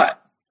 they get hot.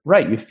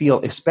 Right. You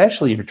feel,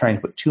 especially if you're trying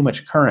to put too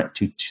much current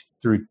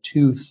through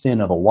too thin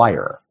of a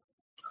wire.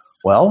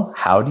 Well,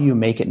 how do you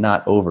make it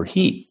not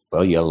overheat?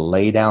 Well, you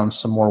lay down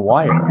some more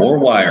wire. More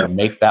wire.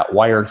 Make that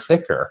wire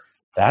thicker.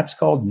 That's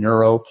called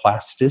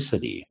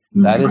neuroplasticity.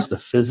 That is the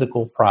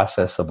physical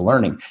process of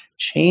learning.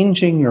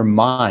 Changing your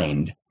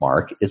mind,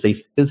 Mark, is a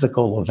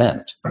physical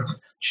event.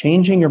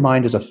 Changing your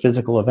mind is a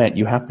physical event.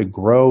 You have to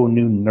grow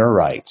new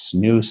neurites,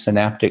 new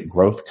synaptic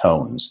growth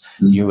cones.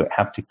 You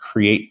have to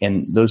create,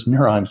 and those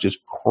neurons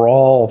just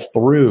crawl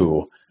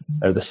through,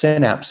 or the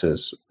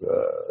synapses,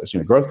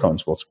 growth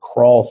cones will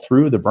crawl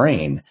through the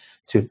brain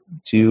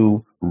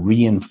to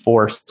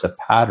reinforce a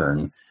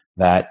pattern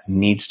that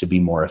needs to be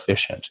more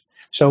efficient.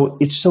 So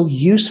it's so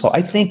useful.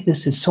 I think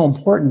this is so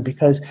important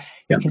because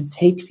it can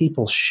take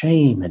people's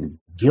shame and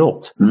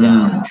guilt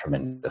down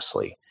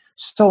tremendously.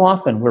 So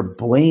often we're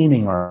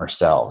blaming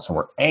ourselves and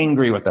we're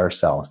angry with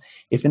ourselves.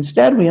 If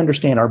instead we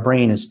understand our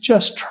brain is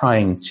just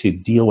trying to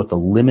deal with the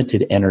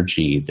limited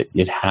energy that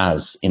it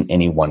has in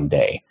any one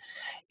day.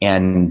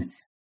 And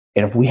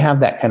if we have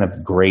that kind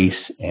of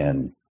grace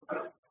and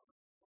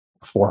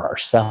for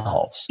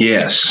ourselves.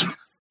 Yes.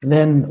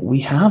 Then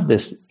we have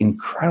this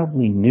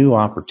incredibly new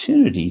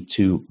opportunity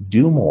to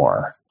do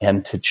more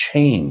and to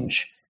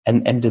change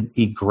and to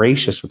be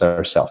gracious with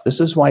ourselves. This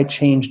is why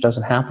change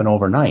doesn't happen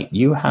overnight.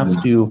 You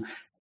have to,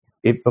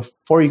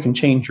 before you can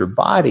change your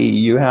body,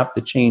 you have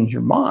to change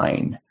your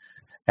mind.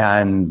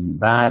 And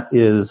that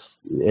is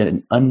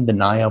an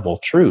undeniable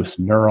truth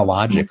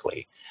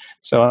neurologically.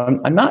 So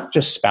I'm not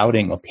just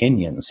spouting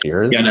opinions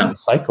here. This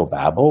is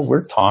psychobabble.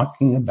 We're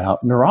talking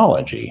about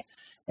neurology.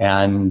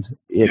 And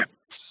then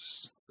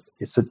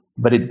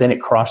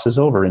it crosses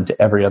over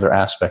into every other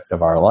aspect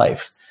of our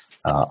life,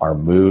 our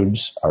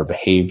moods, our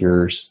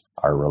behaviors,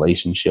 our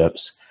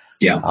relationships.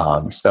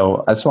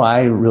 So that's why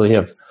I really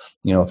have,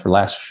 for the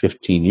last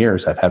 15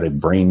 years, I've had a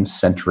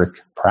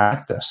brain-centric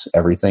practice.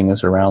 Everything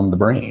is around the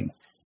brain.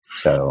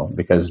 So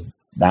because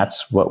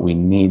that's what we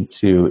need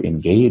to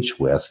engage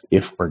with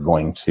if we're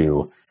going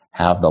to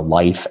have the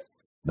life,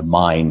 the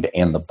mind,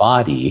 and the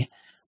body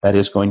that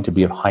is going to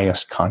be of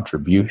highest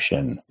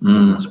contribution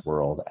in this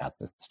world at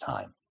this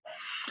time.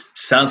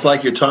 Sounds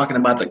like you're talking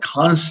about the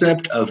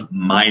concept of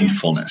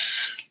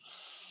mindfulness.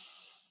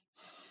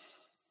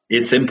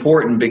 It's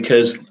important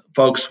because,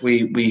 folks,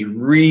 we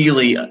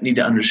really need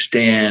to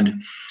understand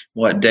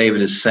what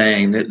David is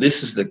saying, that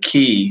this is the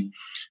key,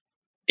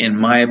 in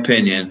my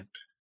opinion,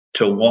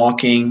 to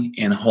walking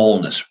in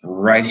wholeness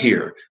right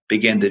here.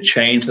 Begin to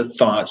change the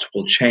thoughts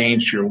will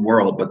change your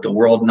world, but the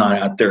world not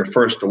out there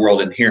first, the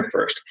world in here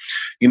first.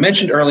 You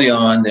mentioned early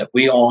on that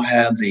we all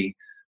have the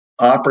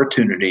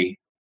opportunity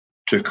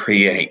to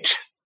create.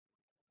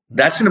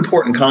 That's an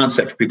important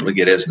concept for people to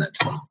get, isn't it?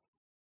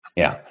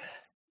 Yeah.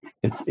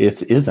 It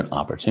is an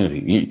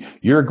opportunity.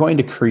 You're going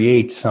to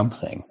create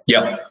something.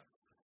 Yep.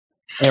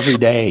 Every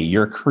day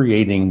you're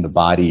creating the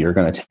body you're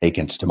going to take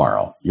into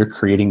tomorrow. You're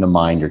creating the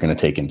mind you're going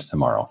to take into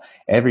tomorrow.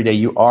 Every day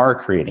you are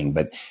creating,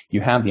 but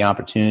you have the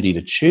opportunity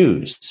to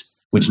choose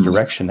which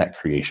direction that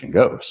creation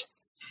goes.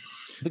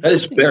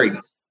 That's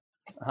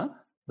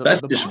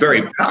just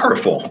very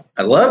powerful.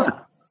 I love it.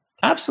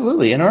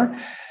 Absolutely.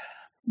 And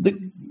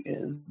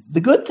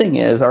the good thing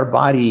is our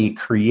body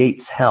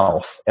creates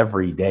health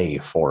every day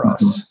for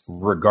us,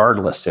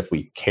 regardless if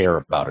we care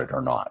about it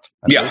or not.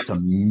 It's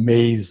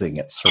amazing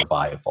at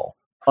survival.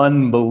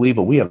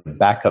 Unbelievable. We have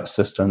backup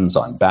systems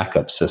on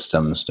backup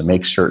systems to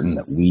make certain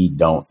that we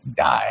don't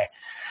die.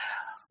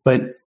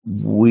 But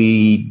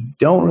we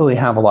don't really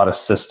have a lot of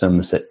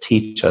systems that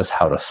teach us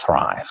how to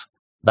thrive.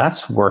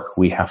 That's work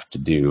we have to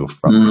do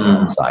from the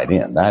inside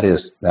in. That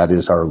is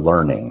our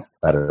learning.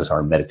 That is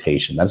our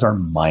meditation. That is our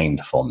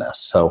mindfulness.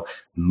 So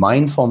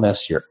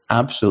mindfulness, you're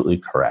absolutely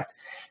correct.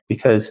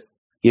 Because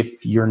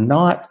if you're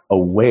not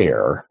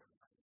aware,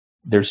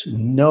 there's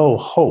no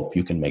hope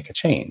you can make a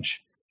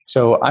change.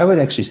 So I would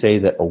actually say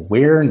that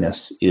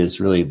awareness is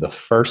really the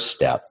first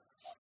step.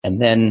 And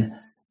then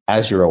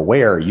as you're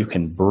aware, you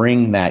can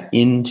bring that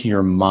into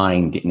your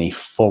mind in a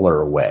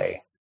fuller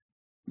way.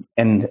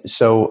 And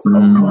so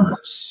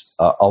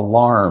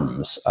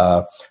alarms,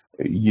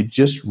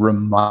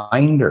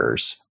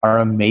 reminders are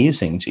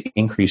amazing to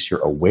increase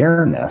your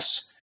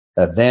awareness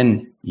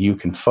then you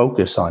can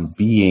focus on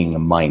being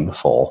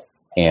mindful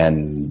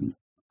and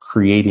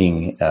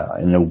creating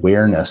an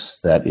awareness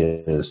that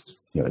is,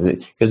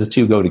 because the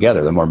two go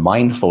together. The more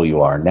mindful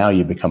you are, now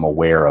you become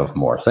aware of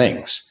more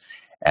things.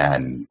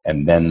 And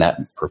then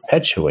that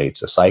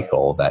perpetuates a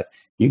cycle that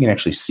you can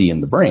actually see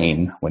in the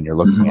brain when you're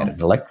looking at it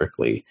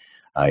electrically.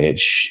 It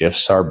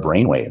shifts our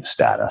brainwave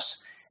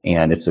status.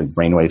 And it's a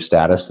brainwave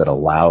status that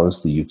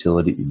allows the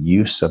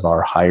use of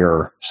our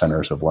higher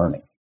centers of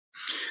learning.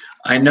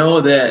 I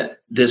know that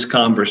this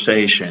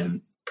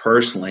conversation,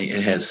 personally,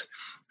 it has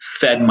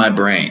fed my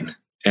brain.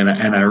 And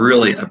I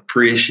really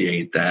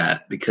appreciate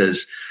that,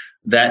 because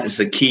that is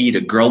the key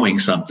to growing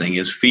something,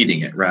 is feeding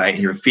it, right?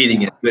 You're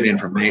feeding it good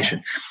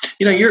information.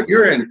 You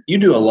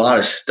do a lot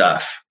of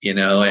stuff,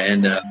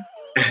 and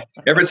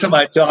every time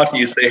I talk to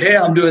you, say, hey,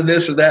 I'm doing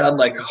this or that. I'm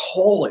like,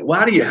 holy,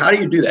 how do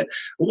you do that?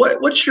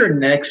 What's your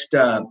next,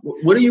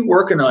 what are you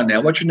working on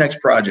now? What's your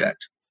next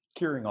project?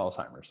 Curing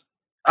Alzheimer's.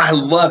 I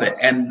love it.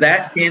 And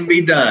that can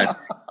be done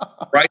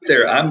right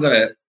there.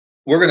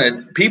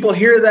 People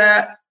hear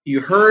that. You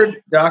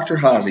heard Dr.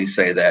 Haase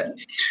say that.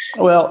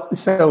 Well,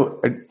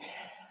 so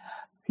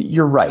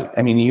you're right.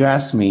 I mean, you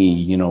asked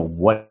me,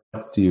 what's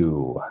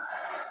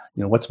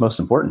most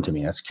important to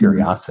me? That's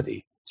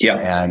curiosity.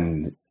 Yeah.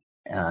 And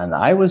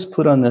I was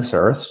put on this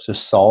earth to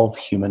solve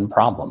human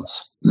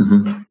problems.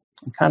 I'm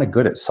kind of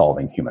good at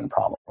solving human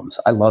problems.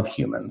 I love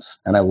humans,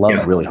 and I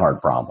love really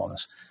hard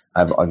problems.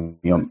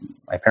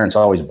 My parents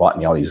always bought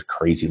me all these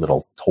crazy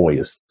little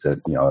toys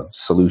that,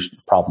 solution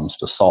problems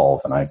to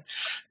solve, and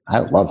I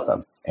love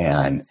them.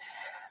 And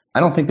I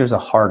don't think there's a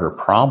harder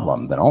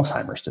problem than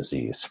Alzheimer's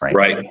disease,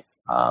 frankly.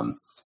 Right.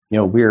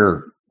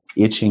 We're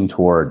itching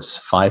towards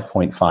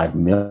 5.5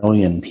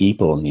 million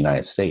people in the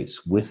United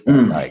States with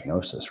that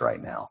diagnosis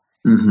right now.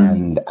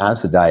 And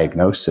as a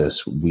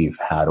diagnosis, we've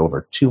had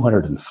over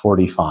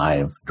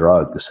 245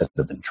 drugs that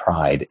have been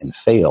tried and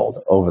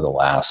failed over the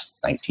last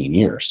 19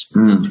 years.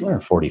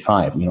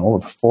 245,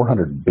 over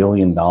 $400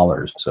 billion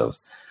of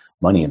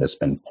money that's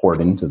been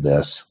poured into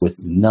this with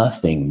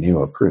nothing new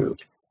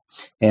approved.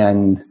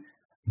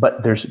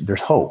 But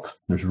there's hope.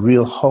 There's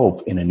real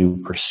hope in a new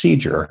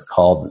procedure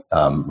called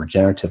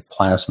regenerative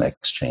plasma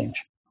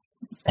exchange.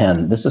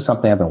 And this is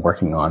something I've been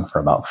working on for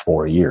about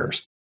 4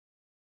 years.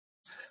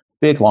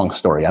 Big, long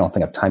story. I don't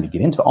think I have time to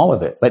get into all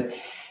of it. But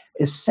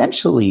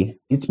essentially,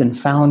 it's been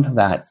found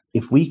that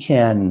if we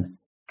can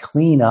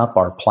clean up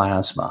our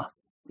plasma,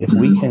 if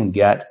we can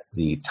get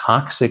the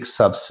toxic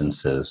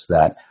substances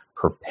that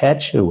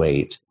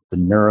perpetuate the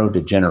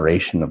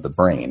neurodegeneration of the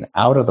brain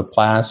out of the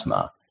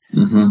plasma,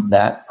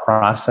 that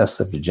process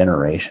of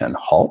degeneration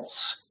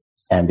halts,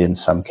 and in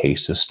some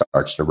cases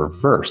starts to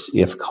reverse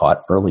if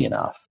caught early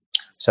enough.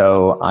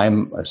 So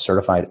I'm a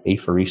certified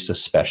apheresis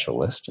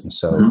specialist, and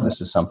so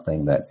this is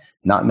something that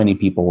not many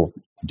people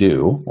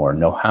do or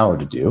know how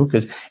to do,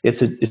 because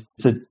it's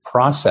a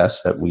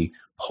process that we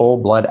pull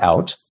blood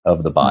out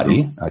of the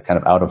body, kind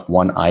of out of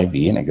one IV,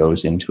 and it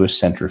goes into a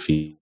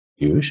centrifuge.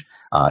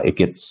 It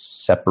gets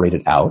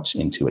separated out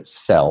into its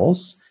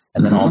cells,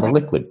 and then all the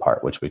liquid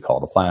part, which we call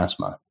the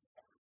plasma.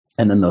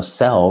 And then those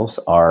cells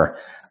are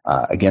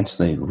against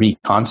the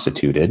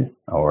reconstituted,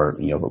 or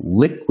the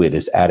liquid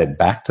is added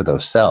back to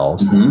those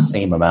cells, the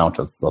same amount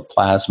of the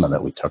plasma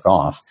that we took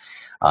off,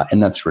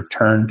 and that's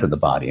returned to the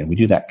body. And we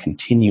do that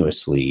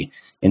continuously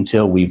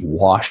until we've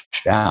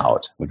washed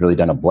out. We've really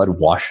done a blood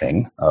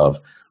washing of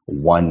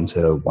 1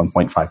 to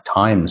 1.5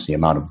 times the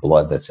amount of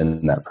blood that's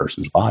in that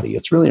person's body.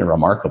 It's really a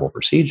remarkable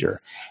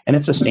procedure, and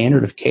it's a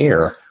standard of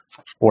care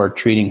for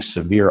treating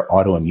severe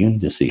autoimmune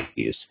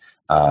disease.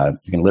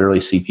 You can literally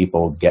see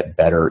people get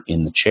better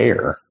in the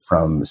chair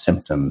from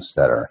symptoms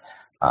that are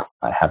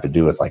have to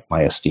do with like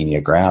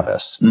myasthenia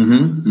gravis.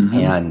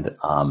 And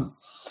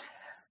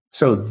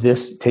so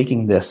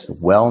taking this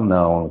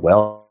well-known,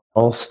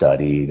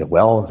 well-studied,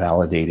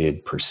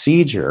 well-validated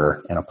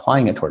procedure and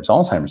applying it towards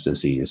Alzheimer's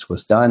disease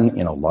was done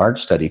in a large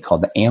study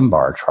called the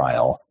AMBAR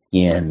trial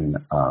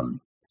in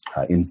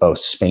both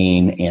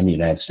Spain and the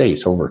United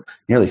States. Over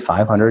nearly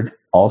 500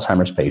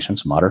 Alzheimer's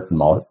patients,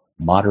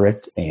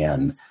 moderate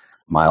and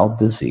mild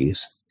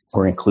disease,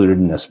 were included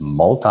in this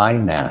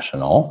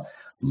multinational,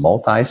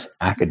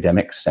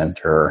 multi-academic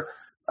center,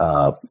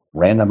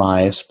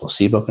 randomized,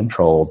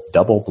 placebo-controlled,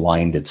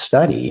 double-blinded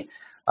study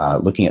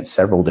looking at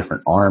several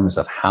different arms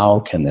of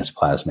how can this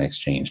plasma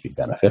exchange be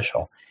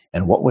beneficial.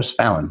 And what was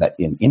found that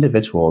in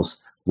individuals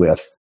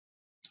with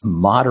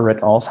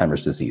moderate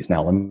Alzheimer's disease,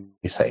 now let me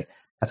say,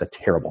 that's a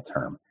terrible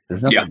term.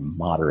 There's nothing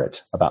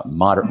moderate about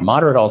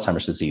moderate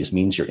Alzheimer's disease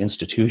means you're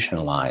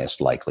institutionalized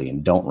likely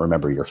and don't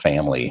remember your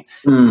family.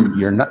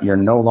 You're not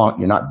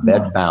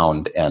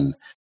bedbound,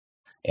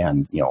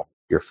 and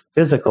your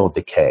physical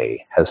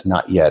decay has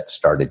not yet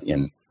started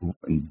in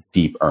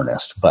deep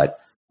earnest, but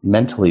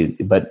mentally,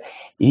 but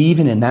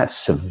even in that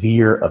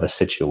severe of a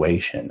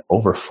situation,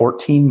 over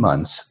 14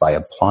 months by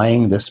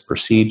applying this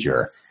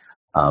procedure,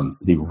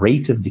 the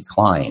rate of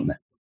decline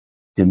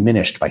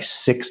diminished by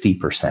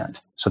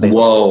 60%. So they had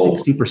Whoa.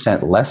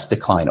 60% less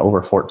decline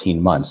over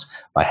 14 months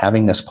by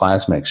having this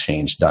plasma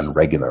exchange done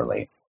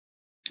regularly.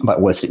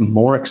 But what's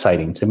more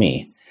exciting to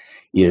me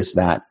is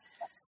that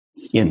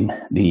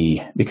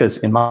because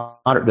in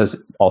moderate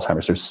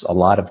Alzheimer's, there's a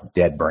lot of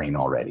dead brain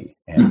already,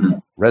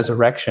 and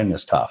resurrection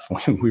is tough.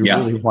 We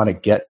really want to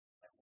get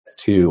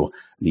to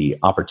the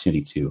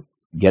opportunity to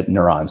get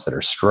neurons that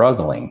are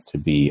struggling to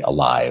be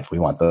alive. We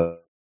want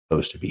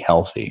those to be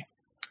healthy.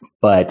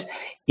 But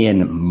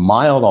in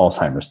mild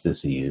Alzheimer's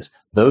disease,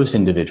 those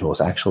individuals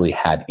actually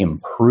had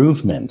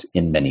improvement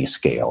in many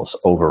scales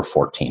over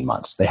 14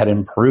 months. They had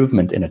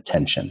improvement in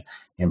attention,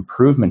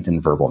 improvement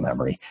in verbal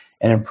memory,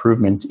 and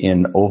improvement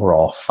in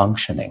overall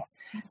functioning.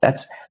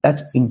 That's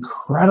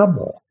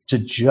incredible. To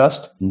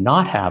just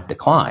not have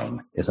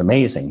decline is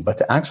amazing, but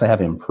to actually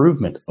have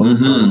improvement over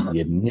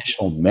the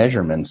initial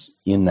measurements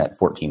in that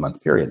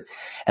 14-month period.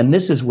 And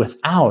this is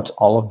without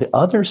all of the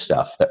other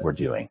stuff that we're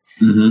doing.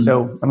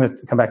 So I'm going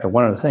to come back to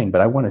one other thing,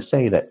 but I want to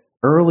say that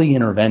early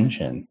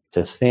intervention,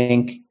 to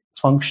think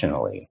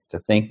functionally, to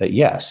think that,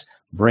 yes,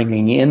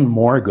 bringing in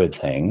more good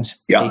things,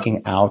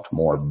 taking out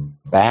more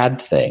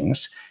bad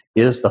things,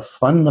 is the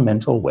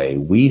fundamental way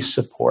we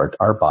support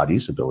our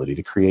body's ability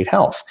to create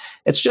health.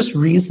 It's just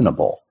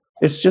reasonable.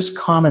 It's just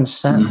common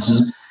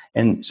sense.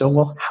 And so,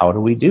 well, how do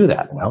we do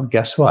that? Well,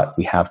 guess what?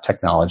 We have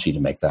technology to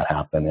make that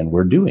happen, and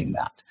we're doing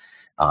that.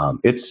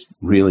 It's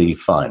really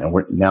fun. And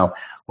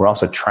we're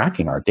also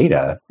tracking our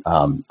data.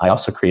 I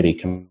also create a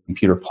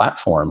computer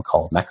platform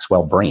called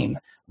Maxwell Brain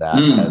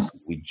that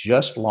we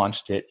just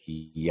launched it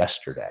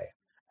yesterday.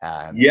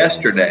 And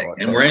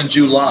we're in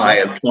July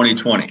of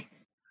 2020.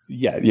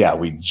 Yeah,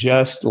 we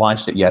just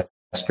launched it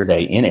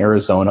yesterday in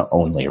Arizona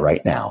only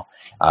right now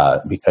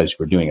because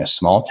we're doing a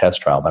small test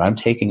trial. But I'm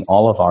taking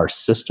all of our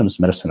systems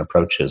medicine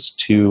approaches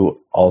to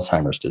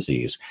Alzheimer's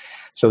disease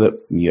so that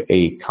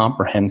a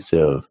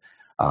comprehensive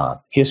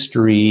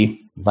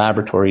history,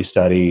 laboratory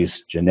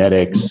studies,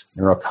 genetics,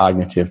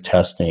 neurocognitive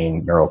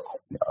testing,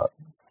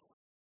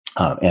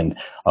 and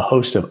a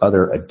host of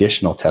other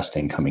additional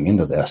testing coming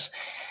into this.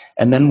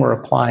 And then we're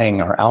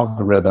applying our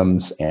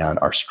algorithms and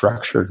our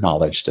structured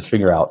knowledge to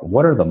figure out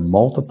what are the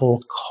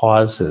multiple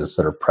causes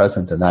that are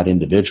present in that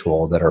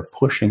individual that are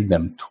pushing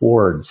them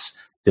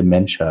towards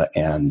dementia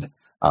and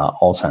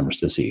Alzheimer's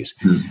disease.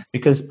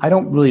 Because I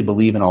don't really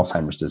believe in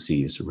Alzheimer's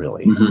disease,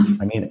 really.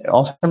 I mean,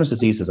 Alzheimer's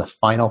disease is a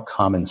final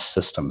common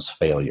systems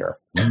failure.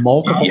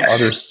 Multiple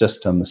other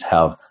systems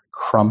have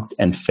crumped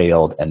and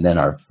failed and then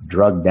are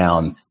drugged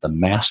down the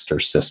master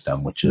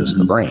system, which is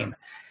the brain.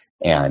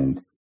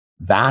 And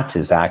that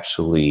is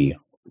actually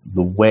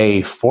the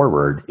way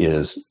forward,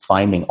 is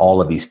finding all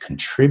of these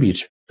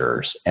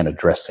contributors and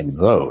addressing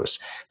those.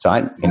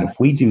 And if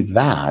we do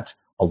that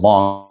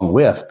along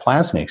with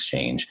plasma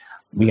exchange,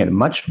 we get a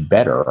much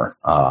better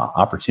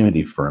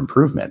opportunity for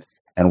improvement.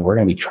 And we're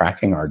going to be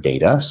tracking our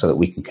data so that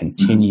we can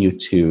continue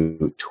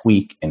to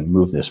tweak and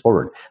move this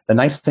forward. The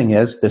nice thing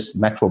is this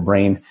Maxwell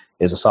Brain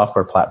is a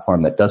software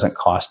platform that doesn't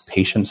cost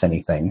patients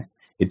anything.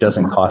 It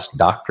doesn't cost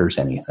doctors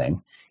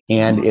anything.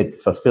 And it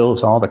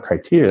fulfills all the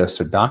criteria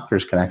so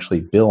doctors can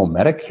actually bill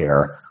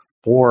Medicare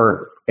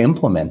for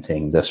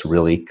implementing this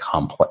really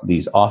complex,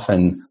 these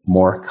often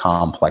more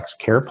complex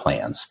care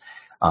plans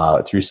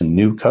through some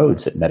new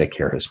codes that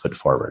Medicare has put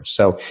forward.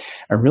 So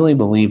I really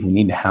believe we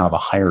need to have a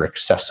higher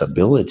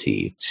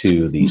accessibility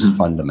to these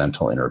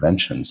fundamental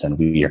interventions. And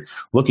we are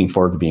looking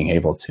forward to being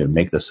able to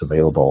make this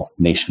available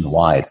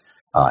nationwide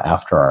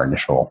after our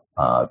initial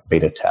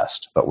beta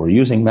test. But we're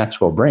using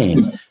Maxwell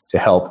Brain to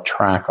help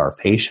track our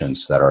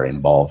patients that are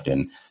involved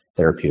in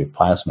therapeutic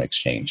plasma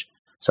exchange.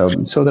 So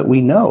that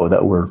we know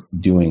that we're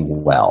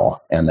doing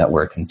well and that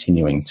we're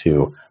continuing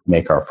to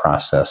make our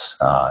process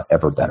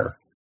ever better.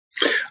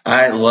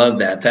 I love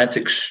that. That's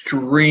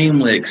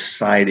extremely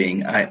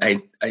exciting.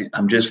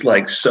 I'm just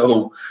like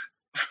so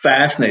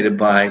fascinated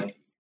by,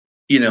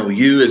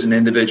 you as an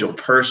individual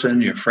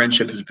person. Your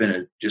friendship has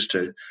been just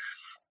a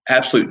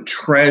absolute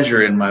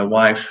treasure in my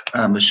wife,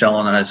 Michelle,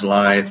 and I's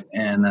life.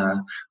 And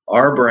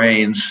our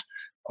brains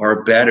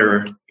are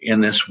better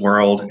in this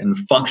world in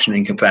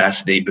functioning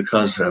capacity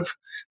because of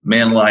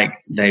men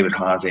like David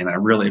Haase. And I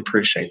really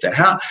appreciate that.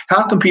 How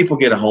can people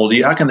get a hold of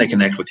you? How can they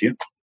connect with you?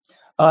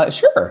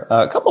 Sure.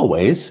 A couple of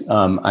ways.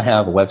 I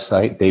have a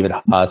website,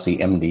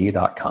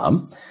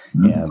 davidhaasemd.com,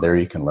 and there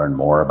you can learn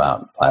more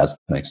about plasma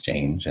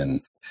exchange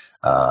and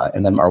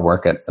then our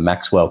work at the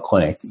Maxwell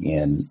Clinic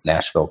in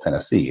Nashville,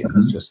 Tennessee. And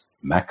it's just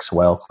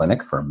Maxwell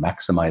Clinic for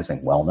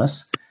maximizing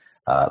wellness.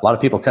 A lot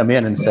of people come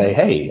in and say,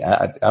 hey,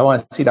 I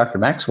want to see Dr.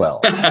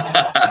 Maxwell.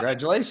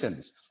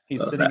 Congratulations.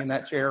 He's sitting in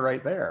that chair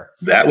right there.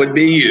 That would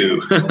be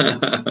you.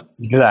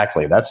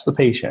 Exactly. That's the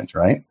patient,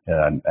 right?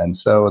 And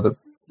so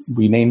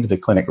we named the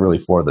clinic really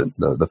for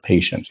the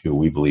patient who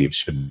we believe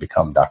should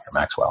become Dr.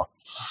 Maxwell.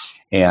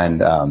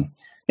 And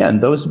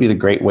and those would be the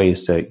great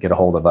ways to get a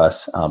hold of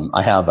us.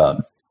 I have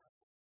an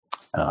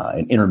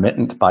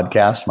intermittent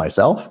podcast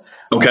myself.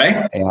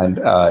 Okay. And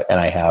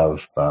I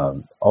have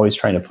always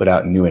trying to put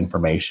out new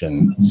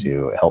information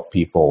to help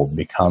people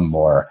become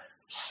more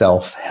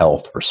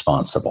self-health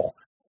responsible.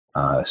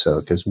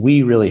 Because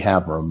we really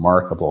have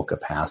remarkable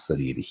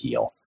capacity to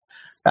heal.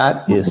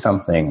 That is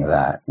something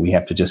that we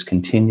have to just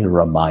continue to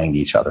remind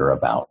each other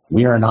about.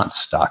 We are not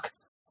stuck.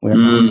 We're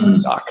not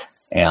stuck.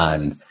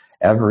 And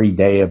every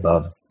day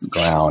above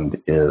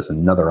ground is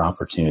another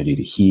opportunity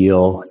to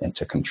heal and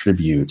to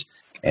contribute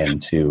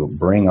and to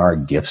bring our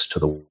gifts to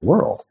the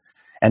world.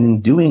 And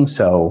in doing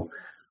so,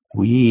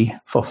 we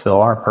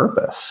fulfill our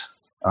purpose.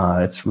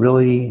 It's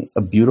really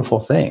a beautiful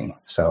thing.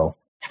 So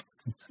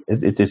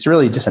it's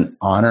really just an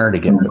honor to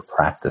get to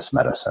practice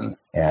medicine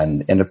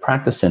and to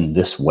practice in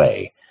this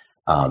way.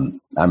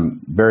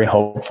 I'm very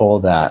hopeful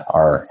that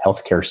our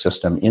healthcare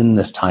system in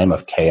this time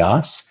of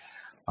chaos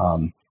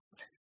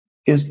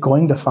is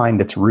going to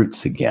find its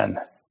roots again,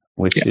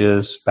 which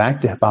is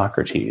back to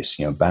Hippocrates,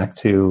 back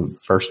to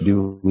first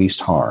do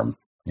least harm.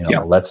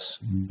 Let's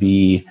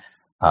be,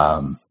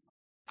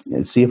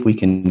 see if we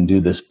can do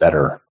this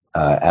better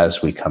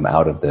as we come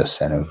out of this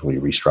and as we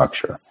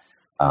restructure.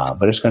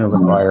 But it's going to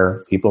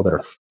require people that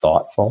are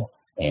thoughtful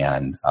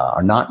and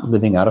are not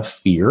living out of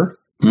fear,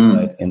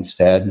 but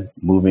instead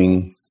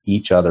moving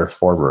each other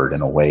forward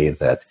in a way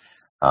that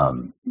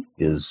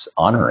is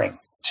honoring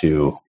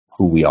to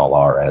who we all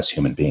are as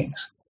human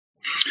beings.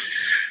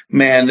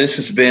 Man, this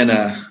has been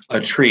a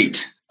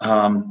treat.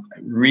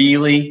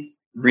 Really,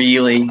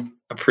 really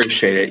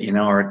appreciate it.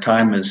 Our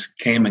time has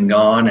came and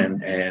gone,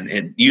 and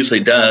it usually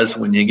does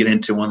when you get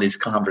into one of these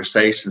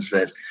conversations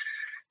that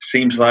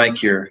seems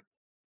like you're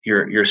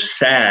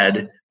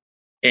sad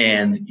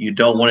and you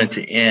don't want it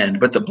to end.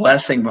 But the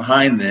blessing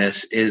behind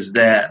this is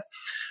that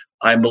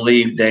I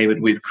believe,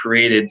 David, we've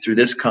created through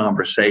this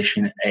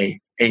conversation a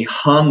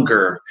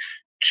hunger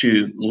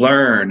to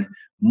learn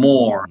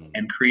more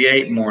and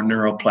create more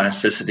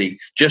neuroplasticity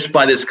just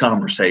by this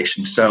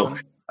conversation. So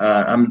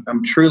I'm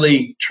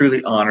truly,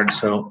 truly honored.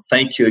 So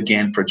thank you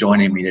again for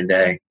joining me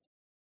today.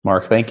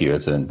 Mark, thank you.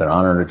 It's been an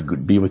honor to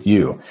be with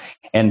you.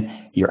 And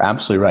you're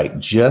absolutely right.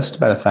 Just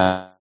by the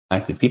fact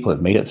that people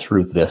have made it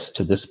through this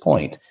to this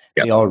point,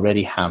 they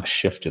already have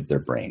shifted their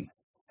brain.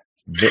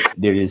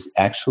 It is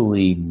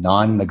actually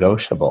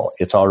non-negotiable.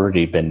 It's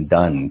already been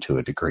done to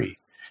a degree.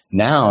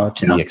 Now,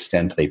 to the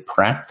extent they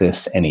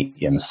practice any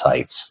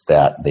insights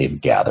that they've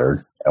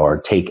gathered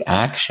or take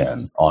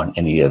action on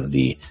any of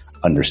the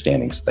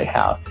understandings they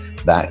have,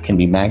 that can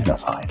be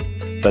magnified.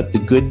 But the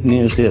good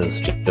news is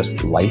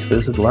just life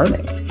is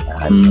learning.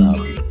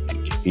 And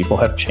people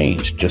have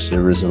changed just as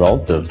a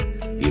result of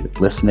either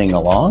listening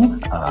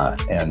along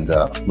and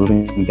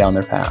moving down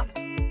their path.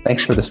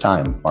 Thanks for this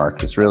time,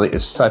 Mark.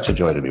 It's such a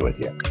joy to be with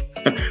you.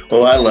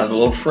 Well, I love it.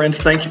 Well, friends,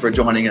 thank you for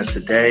joining us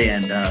today.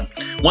 And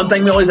one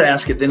thing we always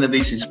ask at the end of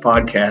these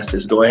podcasts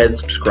is go ahead and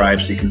subscribe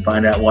so you can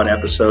find out what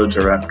episodes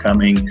are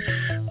upcoming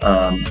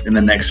in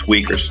the next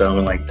week or so,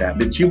 like that.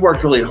 But you've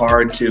worked really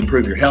hard to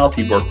improve your health.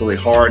 You've worked really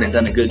hard and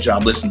done a good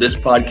job listening to this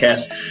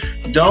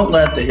podcast. Don't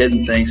let the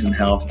hidden things in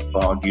health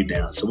bog you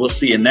down. So we'll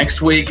see you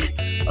next week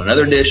on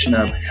another edition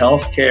of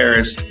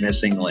Healthcare's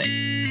Missing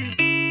Link.